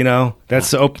you know, that's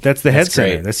the head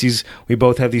center. Great. We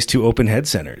both have these two open head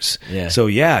centers. Yeah. So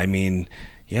yeah, I mean,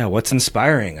 yeah, what's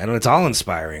inspiring? I don't know, it's all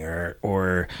inspiring,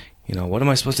 or you know, what am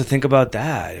I supposed to think about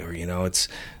that? Or, you know, it's,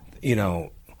 you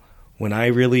know, when I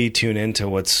really tune into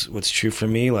what's true for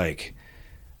me, like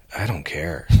I don't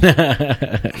care.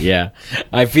 Yeah.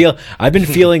 I've been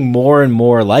feeling more and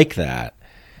more like that,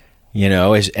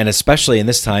 and especially in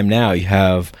this time now, you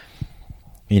have,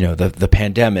 the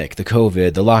pandemic, the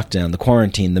COVID, the lockdown, the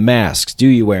quarantine, the masks. Do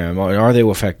you wear them? Are they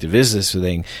effective? Is this a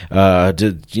thing?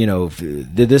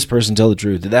 Did this person tell the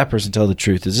truth? Did that person tell the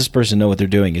truth? Does this person know what they're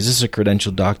doing? Is this a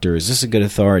credentialed doctor? Is this a good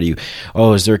authority?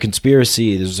 Oh, is there a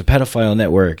conspiracy? There's a pedophile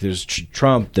network. There's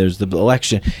Trump. There's the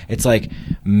election. It's like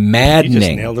maddening. You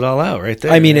just nailed it all out right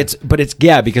there. I mean,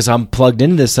 because I'm plugged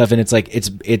into this stuff, and it's like,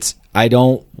 I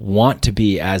don't want to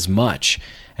be as much.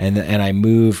 And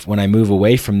when I move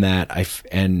away from that,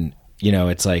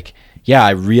 it's like, yeah,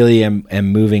 I really am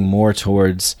moving more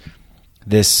towards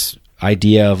this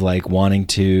idea of like wanting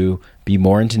to be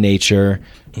more into nature,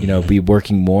 be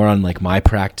working more on like my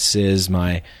practices,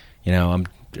 I'm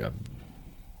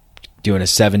doing a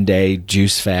 7-day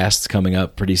juice fast coming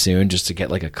up pretty soon just to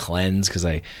get like a cleanse, because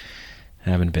I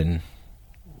haven't been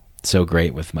so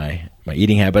great with my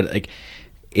eating habit. Like,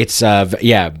 it's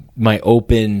my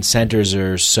open centers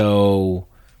are so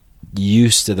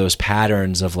used to those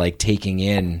patterns of like taking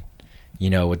in,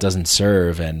 what doesn't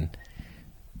serve, and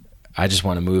I just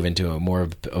want to move into a more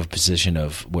of a position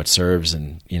of what serves,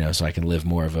 and so I can live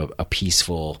more of a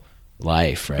peaceful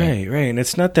life, right? Right. And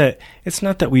it's not that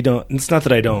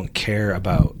I don't care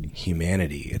about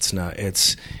humanity. It's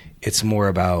more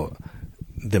about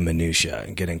the minutia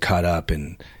and getting caught up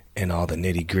in all the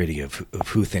nitty gritty of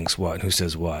who thinks what and who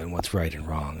says what and what's right and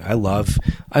wrong. I love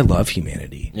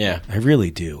humanity. Yeah, I really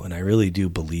do, and I really do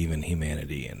believe in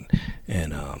humanity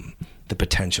and the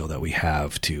potential that we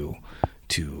have to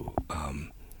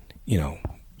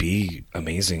be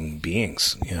amazing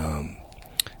beings.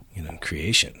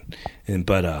 Creation,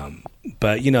 but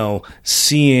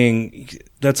seeing,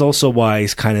 that's also why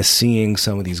kind of seeing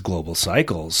some of these global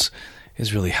cycles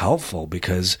is really helpful,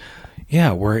 because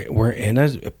we're in a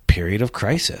period of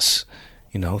crisis.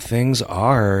 Things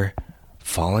are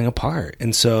falling apart.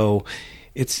 And so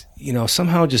it's,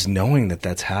 somehow just knowing that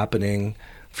that's happening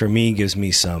for me gives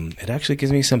me some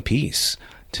peace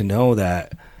to know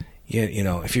that,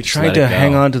 if you're trying to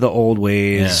hang on to the old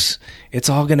ways, it's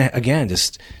all going to, again,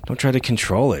 just don't try to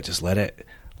control it. Just let it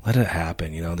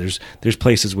happen. There's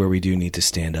places where we do need to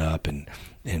stand up and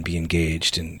be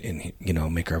engaged and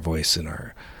make our voice and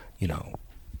our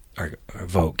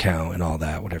vote count and all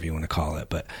that, whatever you want to call it.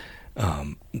 But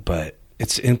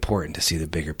it's important to see the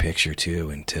bigger picture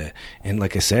too, and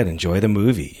like I said, enjoy the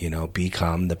movie,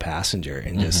 become the passenger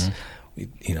and just,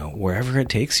 wherever it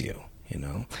takes you,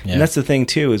 and that's the thing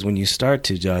too, is when you start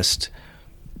to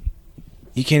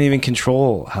you can't even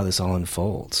control how this all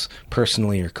unfolds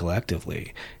personally or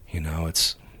collectively.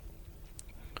 It's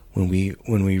when we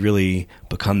really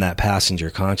become that passenger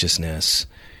consciousness,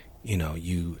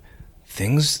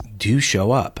 things do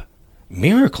show up.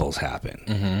 Miracles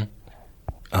happen.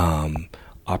 Mm-hmm.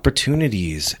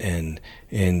 Opportunities and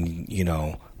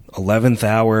 11th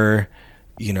hour,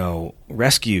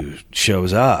 rescue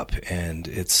shows up, and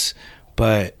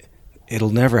but it'll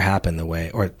never happen the way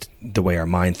our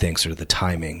mind thinks, or the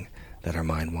timing that our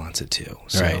mind wants it to.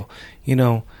 So, right.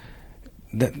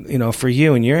 For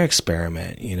you and your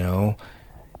experiment,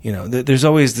 there's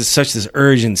always this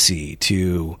urgency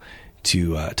to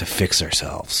fix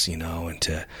ourselves, and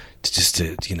to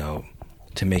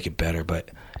make it better. But,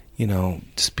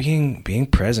 just being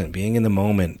present, being in the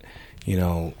moment,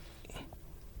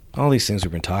 all these things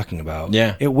we've been talking about,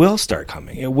 it will start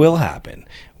coming. It will happen.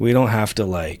 We don't have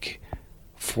to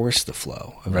force the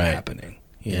flow of it happening.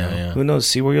 Who knows?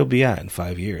 See where you'll be at in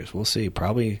 5 years. We'll see.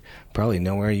 Probably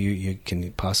nowhere you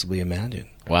can possibly imagine.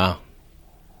 Wow.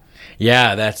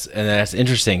 Yeah, that's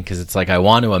interesting, because it's like I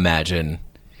want to imagine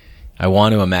in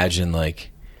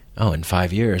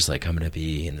 5 years, I'm going to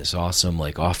be in this awesome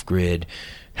off-grid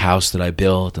house that I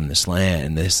built and this land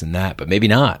and this and that, but maybe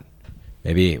not.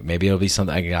 Maybe it'll be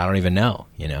something I don't even know.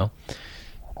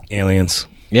 Aliens.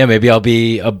 Yeah, maybe I'll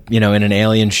be in an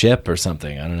alien ship or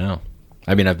something. I don't know.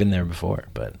 I mean, I've been there before,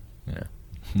 but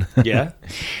yeah.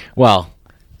 Well,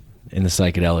 in the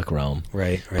psychedelic realm,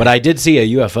 right. But I did see a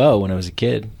UFO when I was a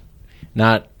kid.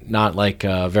 Not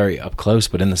very up close,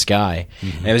 but in the sky.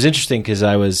 Mm-hmm. And it was interesting because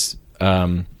I was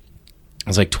 12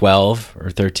 or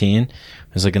 13. It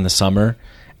was in the summer,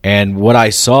 and what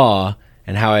I saw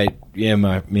and how me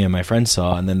and my friends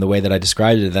saw, and then the way that I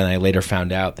described it, then I later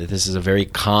found out that this is a very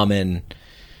common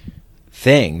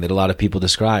thing that a lot of people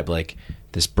describe,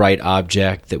 this bright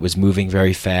object that was moving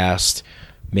very fast,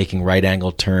 making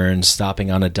right-angle turns, stopping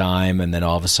on a dime, and then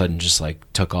all of a sudden just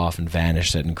took off and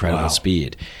vanished at incredible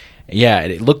speed. Yeah,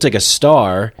 it looked like a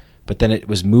star, but then it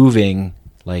was moving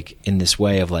in this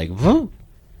way of whoa,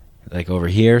 like over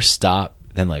here, stop,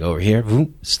 then like over here,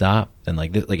 boom, stop, then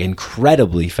like like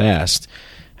incredibly fast,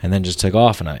 and then just took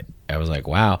off. And I was like,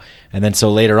 wow. And then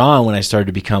so later on, when I started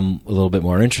to become a little bit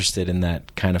more interested in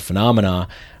that kind of phenomena,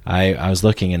 I was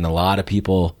looking, and a lot of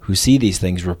people who see these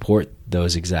things report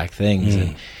those exact things.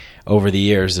 And over the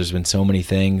years, there's been so many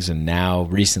things, and now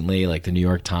recently, like the New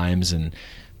York Times and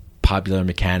Popular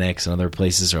Mechanics and other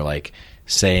places are like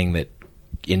saying that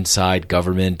inside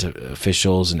government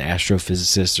officials and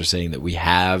astrophysicists are saying that we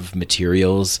have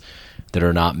materials that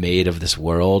are not made of this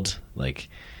world. Like,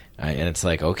 and it's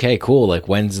like, okay, cool. Like,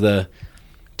 when's the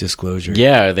disclosure?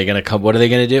 Yeah, are they going to come? What are they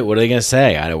going to do? What are they going to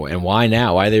say? And why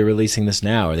now? Why are they releasing this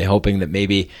now? Are they hoping that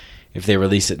maybe if they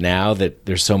release it now that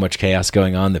there's so much chaos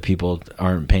going on that people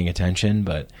aren't paying attention?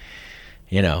 But,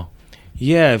 you know.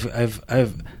 Yeah,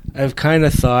 I've kind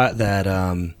of thought that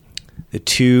the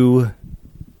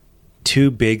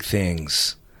two big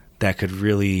things that could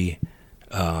really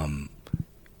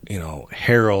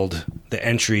herald the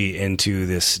entry into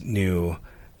this new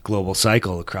global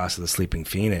cycle across the Sleeping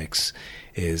Phoenix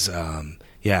is a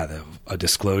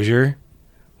disclosure,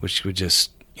 which would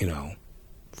just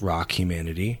rock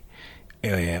humanity,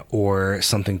 or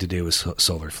something to do with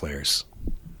solar flares.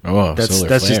 Oh,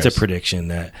 that's just a prediction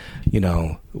that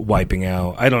wiping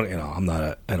out. I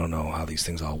don't know how these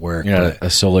things all work. You're not a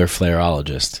solar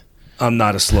flareologist. I'm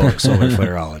not a solar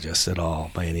flareologist at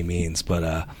all by any means,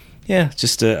 but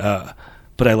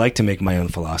but I like to make my own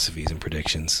philosophies and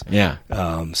predictions. Yeah.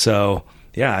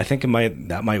 I think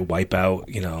that might wipe out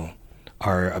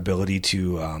our ability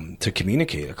to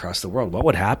communicate across the world. What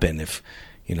would happen if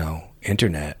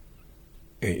internet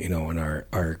and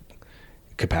our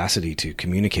capacity to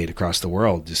communicate across the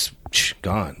world just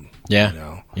gone?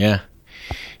 Yeah.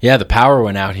 Yeah, the power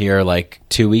went out here like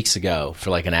 2 weeks ago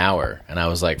for like an hour, and I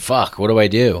was like, fuck, what do I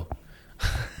do?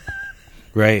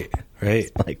 Right.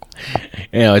 Like,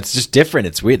 it's just different.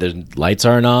 It's weird. The lights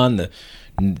aren't on.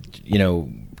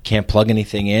 Can't plug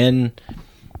anything in.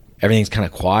 Everything's kind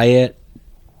of quiet.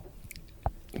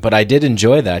 But I did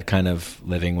enjoy that kind of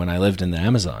living when I lived in the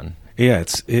Amazon. Yeah,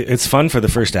 it's fun for the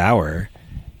first hour,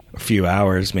 a few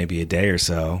hours, maybe a day or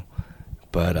so.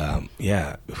 But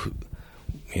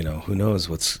who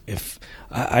knows if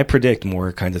I predict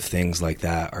more kinds of things like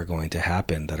that are going to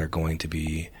happen, that are going to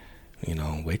be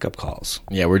wake up calls.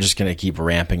 Yeah, we're just going to keep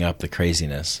ramping up the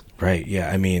craziness. Right.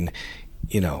 Yeah. I mean,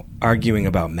 arguing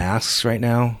about masks right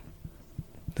now,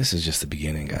 this is just the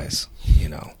beginning, guys.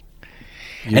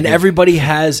 And everybody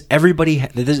has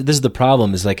this is the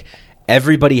problem, is like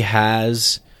everybody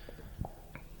has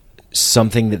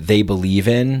something that they believe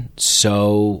in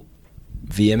so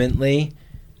vehemently,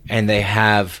 and they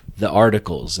have the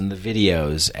articles and the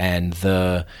videos and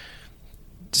the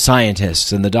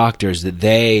scientists and the doctors that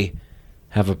they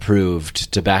have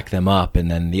approved to back them up,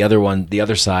 and then the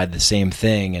other side, the same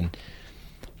thing. And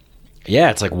yeah,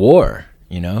 it's like war,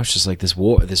 it's just like this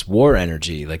war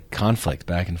energy, like conflict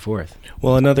back and forth.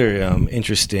 Well, another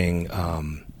interesting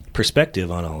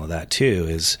perspective on all of that too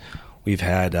is we've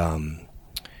had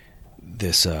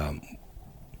this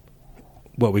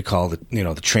what we call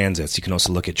the transits. You can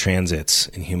also look at transits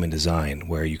in human design,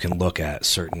 where you can look at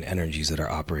certain energies that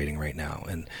are operating right now,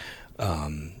 and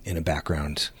in a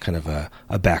background, kind of a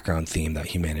background theme that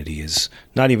humanity is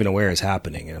not even aware is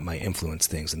happening, and it might influence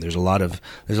things. And there's a lot of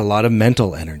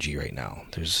mental energy right now.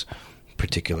 There's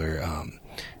particular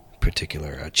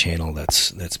channel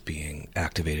that's being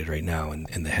activated right now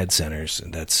in the head centers,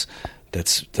 and that's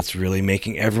really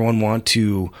making everyone want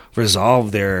to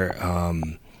resolve their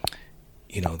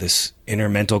this inner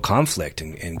mental conflict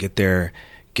and get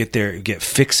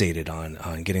fixated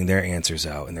on getting their answers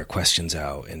out and their questions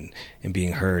out and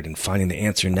being heard and finding the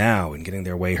answer now and getting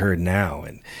their way heard now.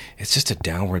 And it's just a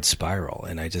downward spiral.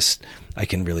 And I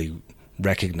can really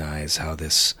recognize how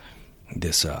this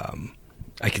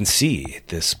I can see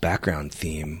this background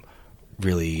theme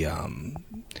really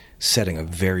setting a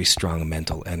very strong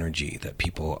mental energy that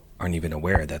people aren't even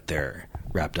aware that they're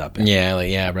wrapped up in.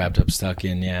 Wrapped up, stuck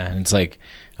in. Yeah. And it's like,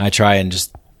 I try and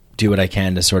just do what I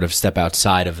can to sort of step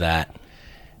outside of that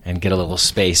and get a little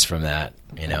space from that,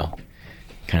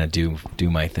 kind of do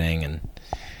my thing.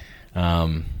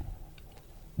 And,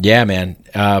 yeah, man.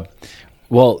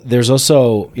 Well, there's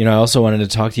also, I also wanted to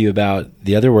talk to you about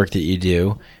the other work that you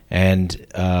do. And,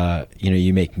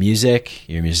 you make music,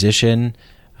 you're a musician,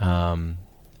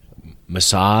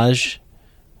 massage.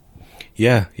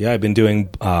 Yeah. I've been doing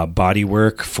body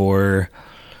work for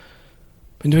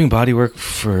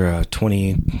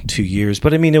 22 years.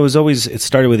 But I mean, it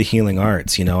started with the healing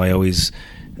arts. I always,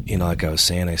 like I was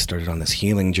saying, I started on this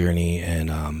healing journey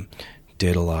and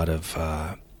did a lot of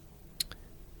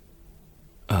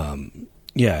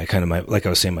yeah, I kind of like I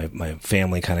was saying, my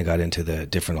family kind of got into the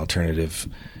different alternative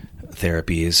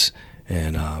therapies,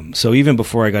 and so even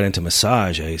before I got into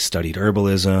massage, I studied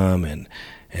herbalism,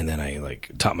 and then I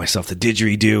like taught myself the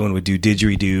didgeridoo and would do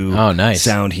didgeridoo. Oh, nice.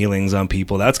 Sound healings on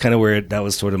people. That's kind of where that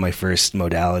was sort of my first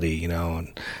modality, you know.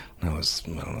 And I was, I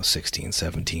don't know, 16,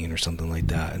 17 or something like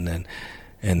that, and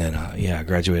then I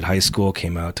graduated high school,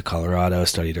 came out to Colorado,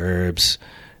 studied herbs,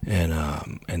 and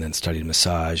then studied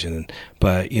massage.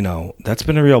 But you know, that's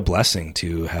been a real blessing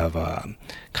to have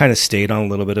kind of stayed on a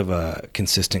little bit of a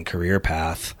consistent career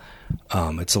path.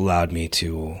 It's allowed me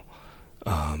to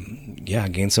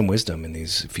gain some wisdom in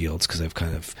these fields, because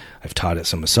I've taught at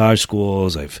some massage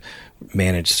schools, I've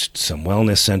managed some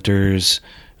wellness centers,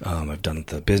 I've done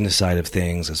the business side of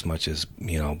things as much as,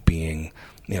 you know, being,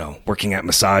 you know, working at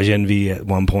Massage Envy at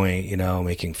one point, you know,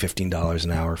 making $15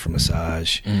 an hour for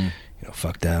massage. You know,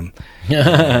 fuck them.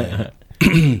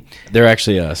 They're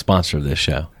actually a sponsor of this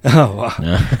show. Oh,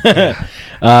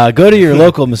 wow. Go to your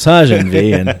local Massage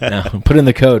Envy and put in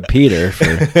the code Peter for.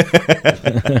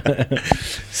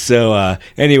 So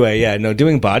anyway, yeah, no,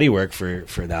 doing body work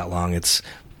for that long, it's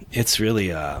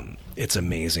really it's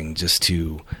amazing just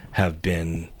to have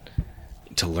been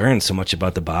to learn so much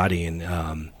about the body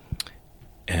and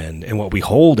what we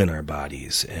hold in our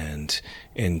bodies, and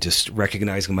just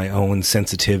recognizing my own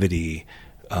sensitivity.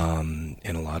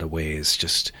 In a lot of ways,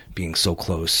 just being so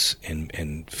close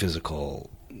in physical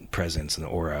presence and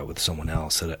aura with someone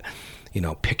else, that, you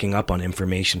know, picking up on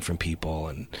information from people.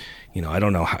 And, you know, I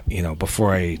don't know how, you know,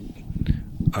 before I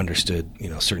understood, you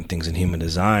know, certain things in human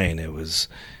design, I was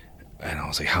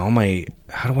like, how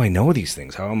do I know these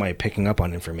things? How am I picking up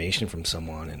on information from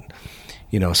someone? And,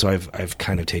 you know, so I've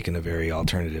kind of taken a very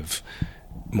alternative,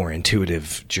 more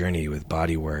intuitive journey with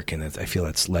body work, and I feel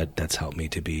that's helped me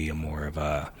to be a more of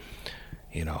a,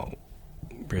 you know,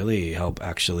 really help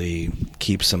actually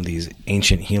keep some of these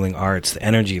ancient healing arts, the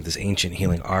energy of this ancient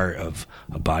healing art of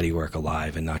a body work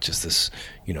alive, and not just this,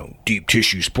 you know, deep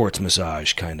tissue sports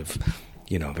massage kind of,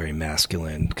 you know, very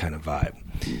masculine kind of vibe.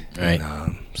 Right.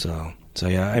 And, so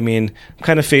yeah, I mean, I'm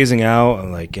kind of phasing out,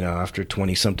 like, you know, after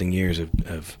 20 something years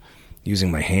of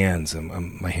using my hands,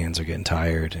 my hands are getting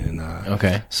tired, and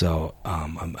okay. So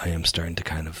I am starting to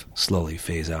kind of slowly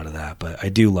phase out of that, but I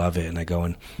do love it, and I go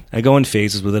in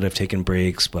phases with it. I've taken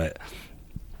breaks, but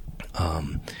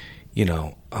you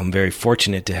know, I'm very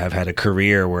fortunate to have had a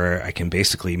career where I can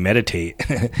basically meditate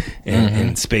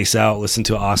and space out, listen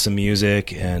to awesome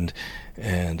music, and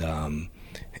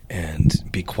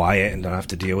be quiet, and don't have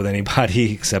to deal with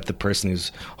anybody except the person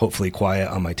who's hopefully quiet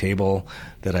on my table,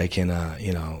 that I can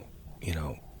you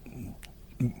know,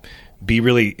 be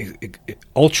really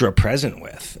ultra present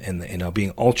with, and, you know,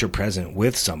 being ultra present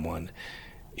with someone,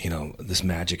 you know, this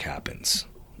magic happens.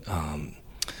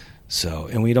 So,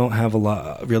 and we don't have a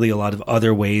lot of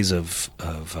other ways of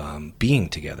being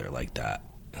together like that.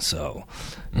 So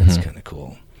that's kind of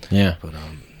cool. Yeah. But,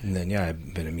 and then, yeah,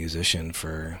 I've been a musician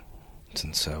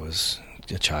since I was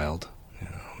a child.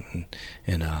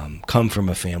 And come from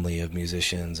a family of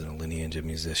musicians and a lineage of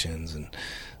musicians, and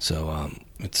so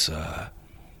it's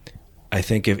I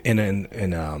think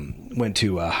went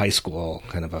to a high school,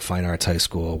 kind of a fine arts high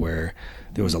school, where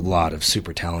there was a lot of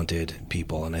super talented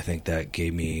people, and I think that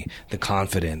gave me the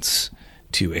confidence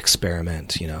to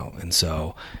experiment, you know. And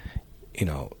so, you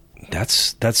know,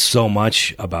 that's so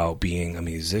much about being a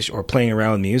musician or playing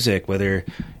around with music, whether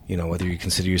you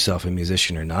consider yourself a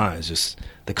musician or not, is just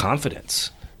the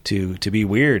confidence to be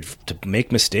weird, to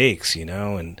make mistakes, you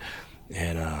know, and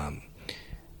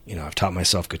you know, I've taught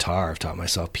myself guitar, I've taught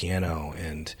myself piano,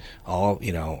 and all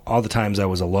the times I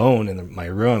was alone in my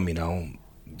room, you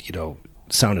know,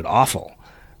 sounded awful,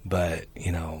 but,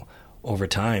 you know, over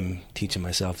time, teaching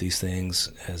myself these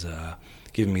things has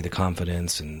given me the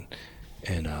confidence and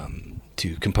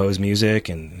to compose music,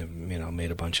 and, you know, made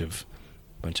a bunch of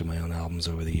my own albums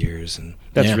over the years, and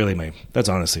that's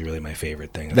honestly really my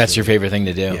favorite thing. That's your favorite thing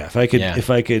to do. Yeah.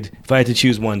 If I had to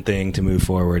choose one thing to move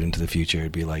forward into the future,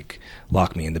 it'd be like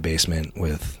lock me in the basement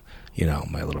with, you know,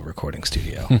 my little recording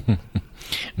studio.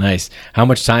 Nice. How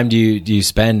much time do you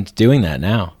spend doing that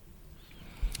now?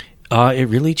 It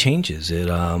really changes.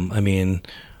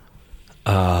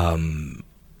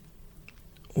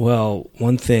 Well,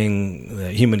 one thing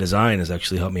that human design has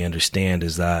actually helped me understand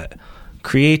is that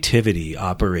creativity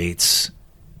operates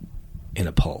in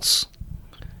a pulse,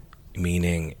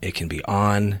 meaning it can be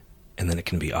on and then it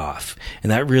can be off.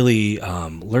 And that really,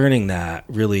 learning that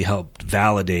really helped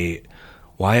validate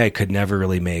why I could never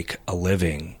really make a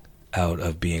living out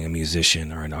of being a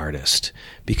musician or an artist,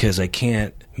 because I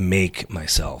can't make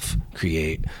myself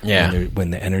create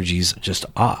when the energy's just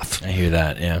off. I hear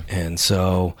that, yeah. And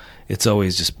so it's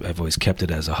always just, I've always kept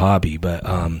it as a hobby, but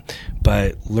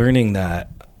learning that,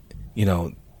 you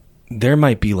know, there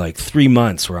might be like 3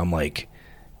 months where I'm like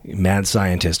mad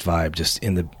scientist vibe, just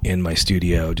in my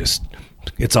studio, just,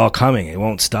 it's all coming. It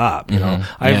won't stop. You know,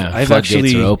 I've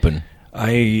actually are open.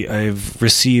 I've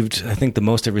received, I think the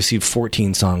most I've received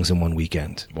 14 songs in one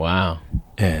weekend. Wow.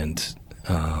 And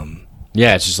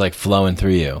it's just like flowing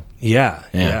through you. Yeah.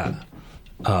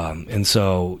 And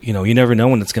so, you know, you never know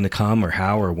when it's going to come, or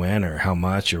how, or when, or how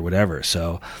much, or whatever.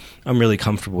 So I'm really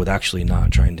comfortable with actually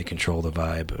not trying to control the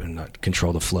vibe and not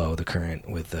control the flow, the current,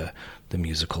 with the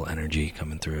musical energy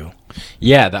coming through.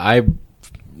 Yeah,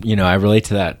 I relate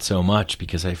to that so much,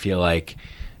 because I feel like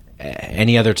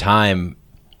any other time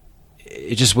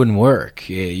it just wouldn't work.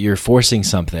 You're forcing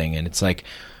something, and it's like,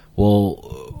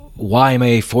 well, why am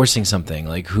I forcing something?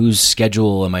 Like, whose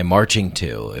schedule am I marching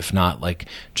to, if not like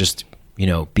just, you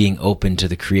know, being open to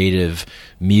the creative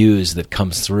muse that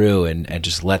comes through, and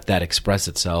just let that express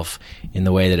itself in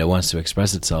the way that it wants to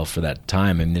express itself for that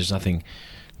time. I mean, there's nothing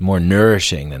more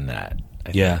nourishing than that,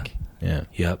 I think. Yeah.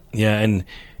 Yep. Yeah. And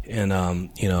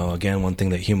you know, again, one thing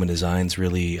that Human Design's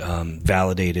really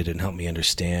validated and helped me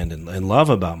understand and love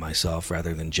about myself,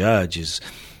 rather than judge, is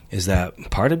that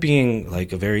part of being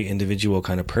like a very individual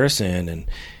kind of person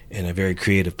and a very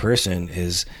creative person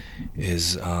is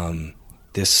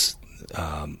this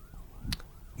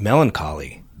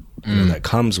melancholy, you know, that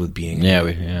comes with being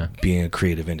being a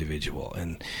creative individual.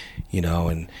 And, you know,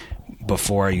 and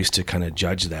before I used to kind of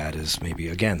judge that as maybe,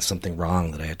 again, something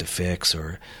wrong that I had to fix,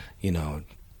 or, you know,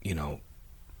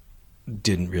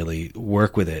 didn't really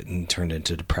work with it and turned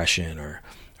into depression or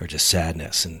just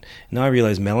sadness. And now I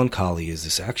realize melancholy is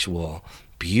this actual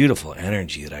beautiful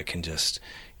energy that I can just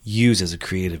use as a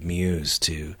creative muse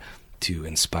to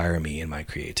inspire me in my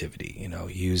creativity, you know,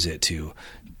 use it to,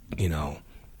 you know,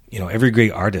 every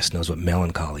great artist knows what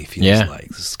melancholy feels like.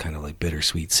 This is kind of like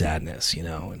bittersweet sadness, you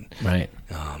know, and right.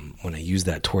 When I use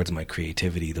that towards my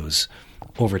creativity,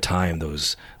 over time,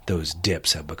 those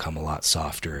dips have become a lot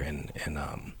softer and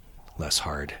less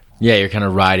hard. Yeah, you're kind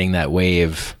of riding that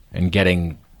wave and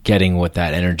getting what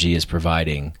that energy is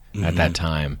providing at that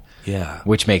time. Yeah,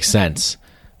 which makes sense,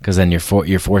 because then you're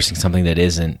forcing something that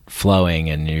isn't flowing,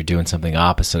 and you're doing something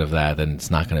opposite of that. Then it's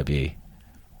not going to be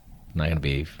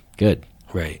good.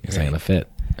 Right. It's not going to fit.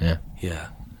 Yeah. Yeah.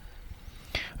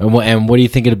 And what are you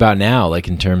thinking about now? Like,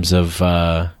 in terms of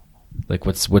like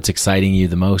what's exciting you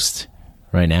the most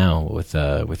right now with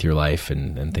your life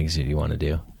and things that you want to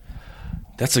do?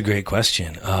 That's a great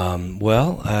question.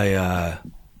 Well,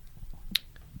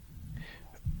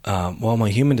 my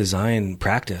Human Design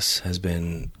practice has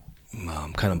been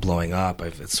kind of blowing up.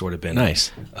 It's sort of been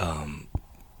nice.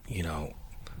 You know,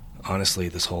 honestly,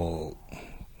 this whole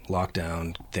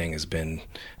lockdown thing has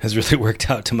really worked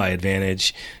out to my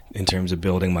advantage in terms of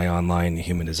building my online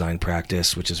Human Design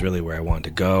practice, which is really where I wanted to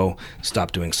go.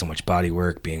 Stop doing so much body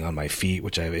work, being on my feet,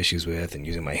 which I have issues with, and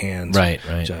using my hands, right.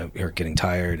 which are getting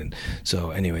tired. And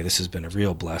so anyway, this has been a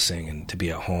real blessing, and to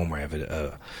be at home where I have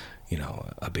a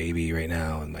baby right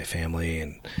now with my family,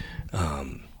 and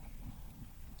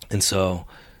so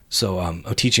I'm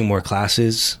teaching more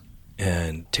classes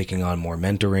and taking on more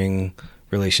mentoring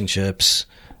relationships,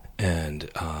 and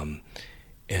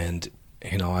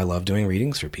you know, I love doing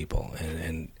readings for people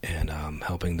and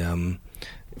helping them.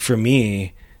 For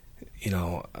me, you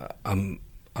know, I'm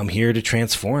here to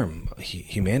transform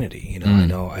humanity. You know, I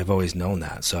know I've always known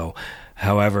that. So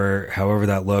however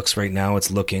that looks right now, it's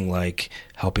looking like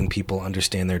helping people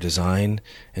understand their design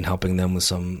and helping them with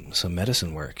some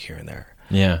medicine work here and there.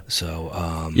 Yeah. So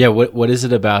what is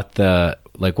it about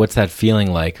what's that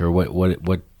feeling like, or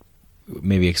what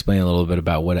maybe explain a little bit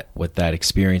about what that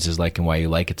experience is like and why you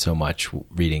like it so much,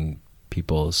 reading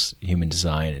people's Human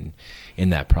Design, and in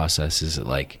that process, is it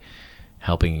like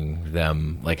helping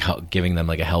them, like giving them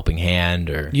like a helping hand,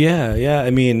 or? Yeah. I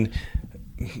mean,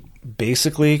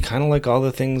 basically kind of like all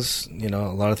the things, you know,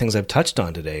 a lot of things I've touched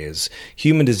on today is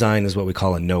Human Design is what we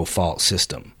call a no-fault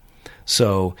system.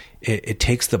 So it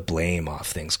takes the blame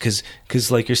off things, because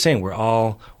like you're saying,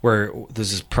 there's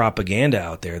this propaganda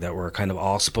out there that we're kind of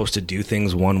all supposed to do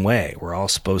things one way. We're all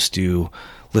supposed to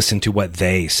listen to what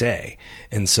they say.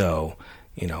 And so,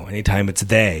 you know, anytime it's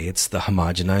the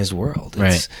homogenized world.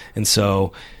 Right. And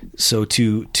so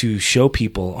to show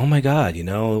people, oh my God, you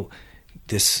know,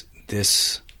 this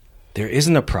there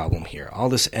isn't a problem here. All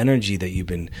this energy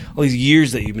that all these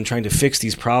years that you've been trying to fix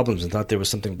these problems and thought there was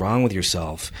something wrong with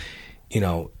yourself, you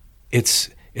know, it's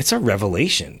a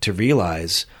revelation to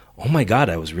realize, oh my God,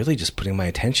 I was really just putting my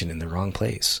attention in the wrong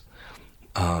place.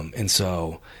 And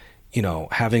so,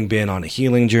 having been on a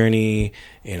healing journey,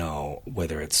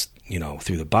 whether it's,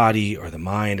 through the body or the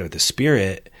mind or the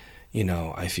spirit,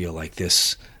 I feel like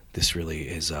this really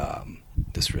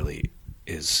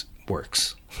is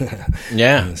works.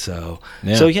 Yeah. And so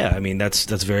yeah, I mean, that's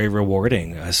very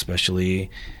rewarding, especially,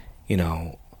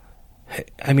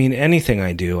 I mean, anything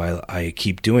I do, I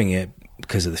keep doing it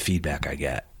because of the feedback I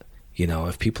get.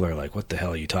 If people are like, what the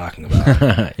hell are you talking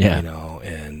about? Yeah.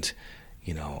 And,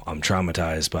 I'm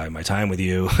traumatized by my time with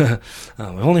you. I've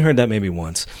only heard that maybe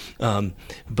once.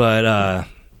 But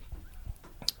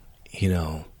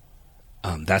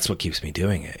that's what keeps me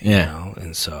doing it, you know?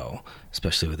 And so,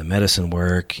 especially with the medicine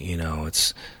work,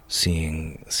 it's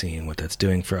seeing what that's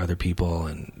doing for other people.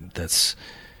 And that's,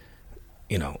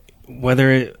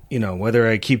 whether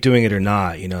I keep doing it or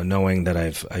not, knowing that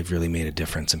I've really made a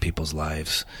difference in people's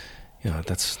lives,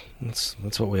 that's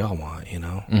what we all want,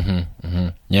 Mm-hmm, mm-hmm.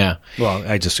 Yeah. Well,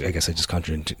 I guess I just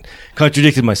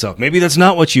contradicted myself. Maybe that's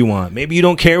not what you want. Maybe you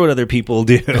don't care what other people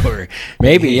do, or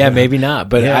maybe, maybe not.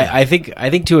 But yeah. I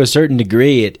think to a certain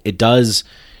degree, it does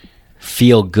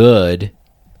feel good.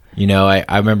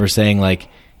 I remember saying, like,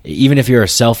 even if you're a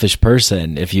selfish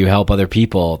person, if you help other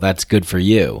people, that's good for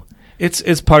you.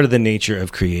 It's part of the nature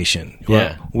of creation.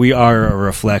 Yeah. We are a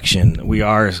reflection.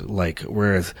 We're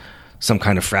some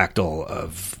kind of fractal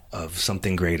of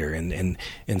something greater, and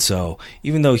so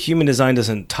even though human design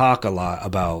doesn't talk a lot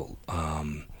about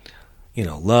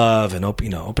love and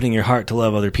opening your heart to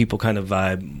love other people kind of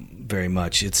vibe very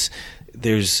much, it's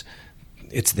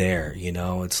there.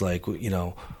 It's like,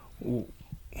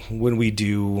 when we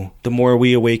do, the more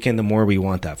we awaken, the more we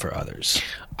want that for others.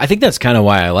 I think that's kind of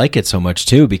why I like it so much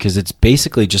too, because it's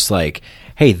basically just like,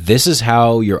 hey, this is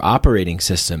how your operating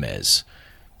system is.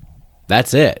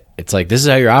 That's it. It's like, this is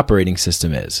how your operating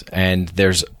system is. And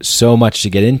there's so much to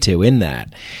get into in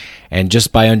that. And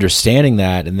just by understanding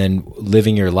that and then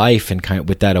living your life and kind of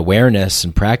with that awareness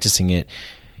and practicing it,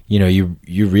 you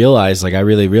realize, like, I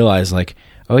really realize, like,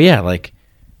 oh yeah, like,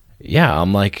 yeah,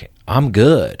 I'm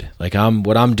good. Like,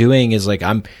 what I'm doing is, like,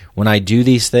 when I do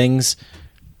these things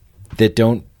that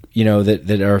don't,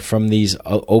 that are from these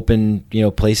open,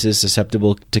 places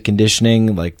susceptible to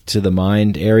conditioning, like to the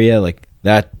mind area, like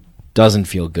that doesn't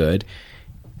feel good.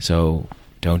 So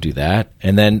don't do that.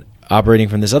 And then operating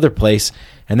from this other place,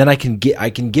 and then I can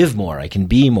give more, I can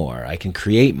be more, I can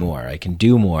create more, I can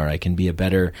do more, I can be a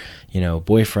better,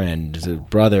 boyfriend,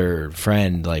 brother,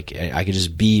 friend. Like, I could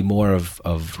just be more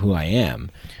of who I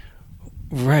am.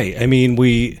 Right. I mean,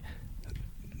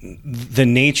 the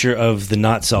nature of the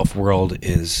not self world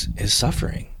is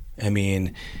suffering. I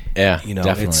mean, yeah,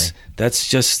 definitely.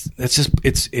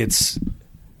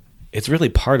 It's really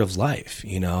part of life,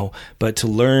 but to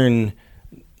learn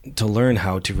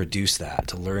how to reduce that,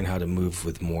 to learn how to move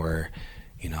with more,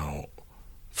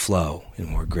 flow and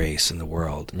more grace in the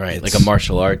world. Right. Like a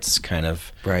martial arts kind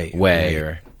of way,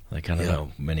 or like, I don't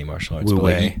know many martial arts, but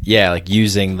like, like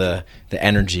using the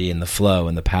energy and the flow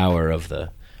and the power of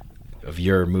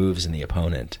your moves and the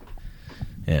opponent.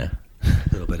 Yeah. A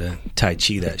little bit of Tai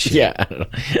Chi, that shit. Yeah.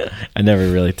 I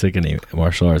never really took any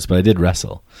martial arts, but I did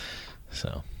wrestle.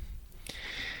 So,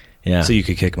 yeah. So you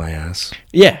could kick my ass.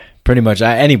 Yeah, pretty much.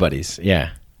 Anybody's.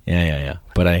 Yeah.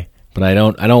 But I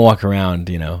don't walk around,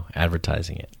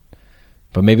 advertising it.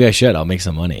 But maybe I should. I'll make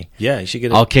some money. Yeah, you should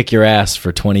get. I'll kick your ass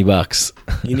for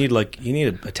 $20. You need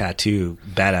a tattoo,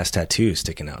 badass tattoo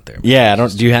sticking out there. Yeah,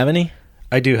 do you have any?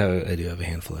 I do have a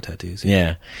handful of tattoos.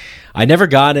 Yeah. I never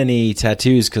got any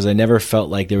tattoos because I never felt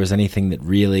like there was anything that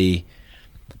really,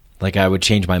 like, I would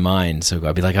change my mind. So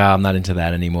I'd be like, I'm not into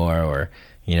that anymore, or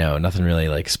nothing really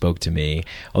like spoke to me.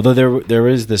 Although there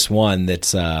is this one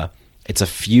that's it's a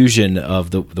fusion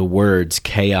of the words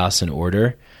chaos and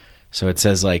order. So it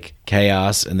says like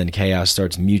chaos, and then chaos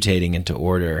starts mutating into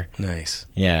order. Nice.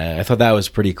 Yeah, I thought that was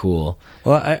pretty cool.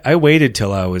 Well, I waited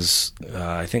till I was,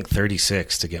 I think,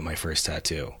 36 to get my first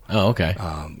tattoo. Oh, okay.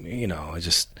 I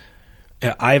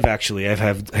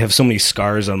have so many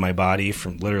scars on my body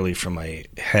from my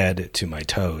head to my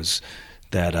toes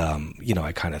that,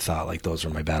 I kind of thought like those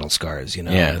were my battle scars,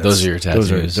 Yeah, those are your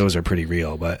tattoos. Those are pretty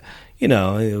real, but, it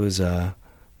was, what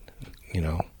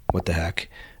the heck.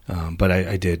 But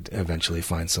I did eventually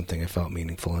find something I felt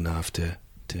meaningful enough to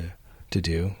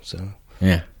do. So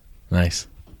yeah, nice,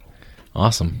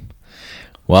 awesome.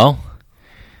 Well,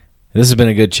 this has been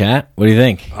a good chat. What do you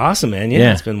think? Awesome, man.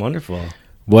 Yeah. It's been wonderful.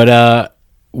 Where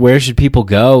should people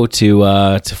go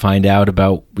to find out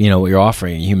about what you're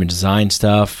offering, human design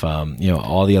stuff,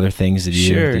 all the other things that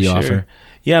you offer?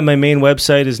 Yeah, my main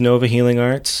website is Nova Healing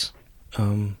Arts.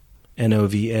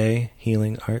 Nova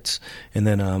Healing Arts. And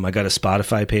then I got a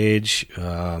Spotify page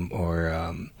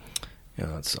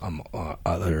it's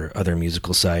other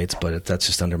musical sites, but that's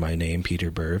just under my name, Peter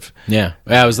Berv. Yeah.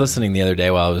 I was listening the other day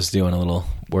while I was doing a little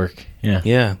work. Yeah.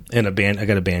 Yeah. And I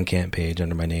got a Bandcamp page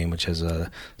under my name, which has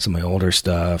some of my older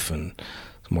stuff and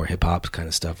some more hip hop kind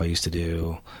of stuff I used to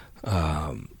do.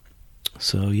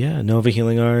 So yeah, Nova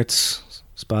Healing Arts,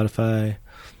 Spotify.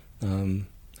 I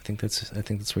think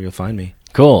that's where you'll find me.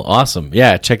 Cool. Awesome.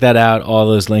 Yeah. Check that out. All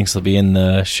those links will be in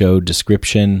the show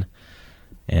description.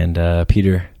 And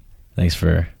Peter, thanks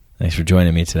for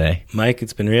joining me today. Mike,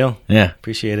 it's been real. Yeah.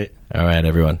 Appreciate it. All right,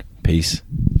 everyone. Peace.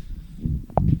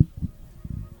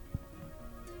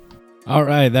 All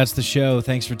right, that's the show.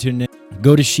 Thanks for tuning in.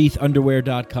 Go to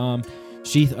sheathunderwear.com.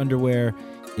 Sheath Underwear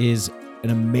is an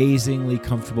amazingly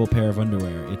comfortable pair of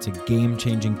underwear. It's a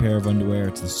game-changing pair of underwear.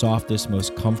 It's the softest,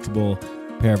 most comfortable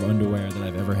pair of underwear that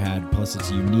I've ever had. Plus, it's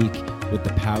unique with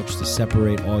the pouch to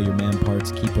separate all your man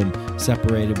parts, keep them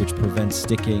separated, which prevents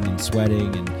sticking and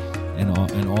sweating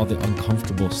and all the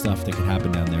uncomfortable stuff that could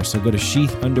happen down there. So go to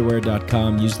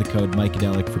sheathunderwear.com. Use the code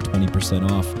Mikadelic for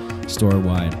 20% off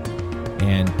store-wide.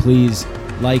 And please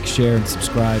like, share, and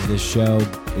subscribe to this show.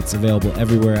 It's available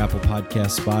everywhere: Apple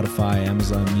Podcasts, Spotify,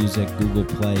 Amazon Music, Google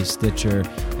Play, Stitcher,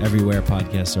 everywhere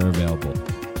podcasts are available.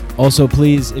 Also,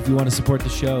 please, if you want to support the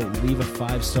show, leave a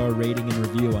 5-star rating and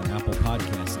review on Apple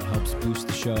Podcasts. It helps boost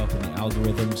the show up in the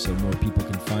algorithm so more people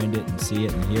can find it and see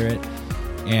it and hear it.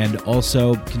 And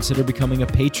also, consider becoming a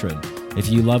patron. If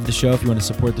you love the show, if you want to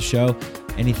support the show,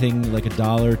 anything like $1,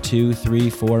 $2,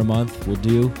 $3, $4 a month will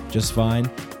do just fine.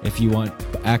 If you want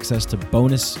access to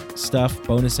bonus stuff,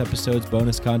 bonus episodes,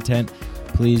 bonus content,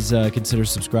 please consider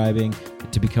subscribing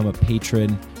to become a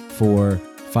patron for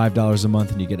 $5 a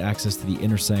month, and you get access to the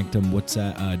Inner Sanctum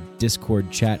WhatsApp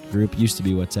Discord chat group. Used to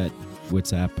be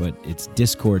WhatsApp, but it's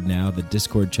Discord now, the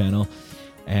Discord channel,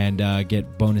 and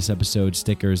get bonus episodes,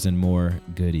 stickers, and more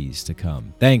goodies to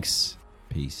come. Thanks.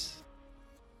 Peace.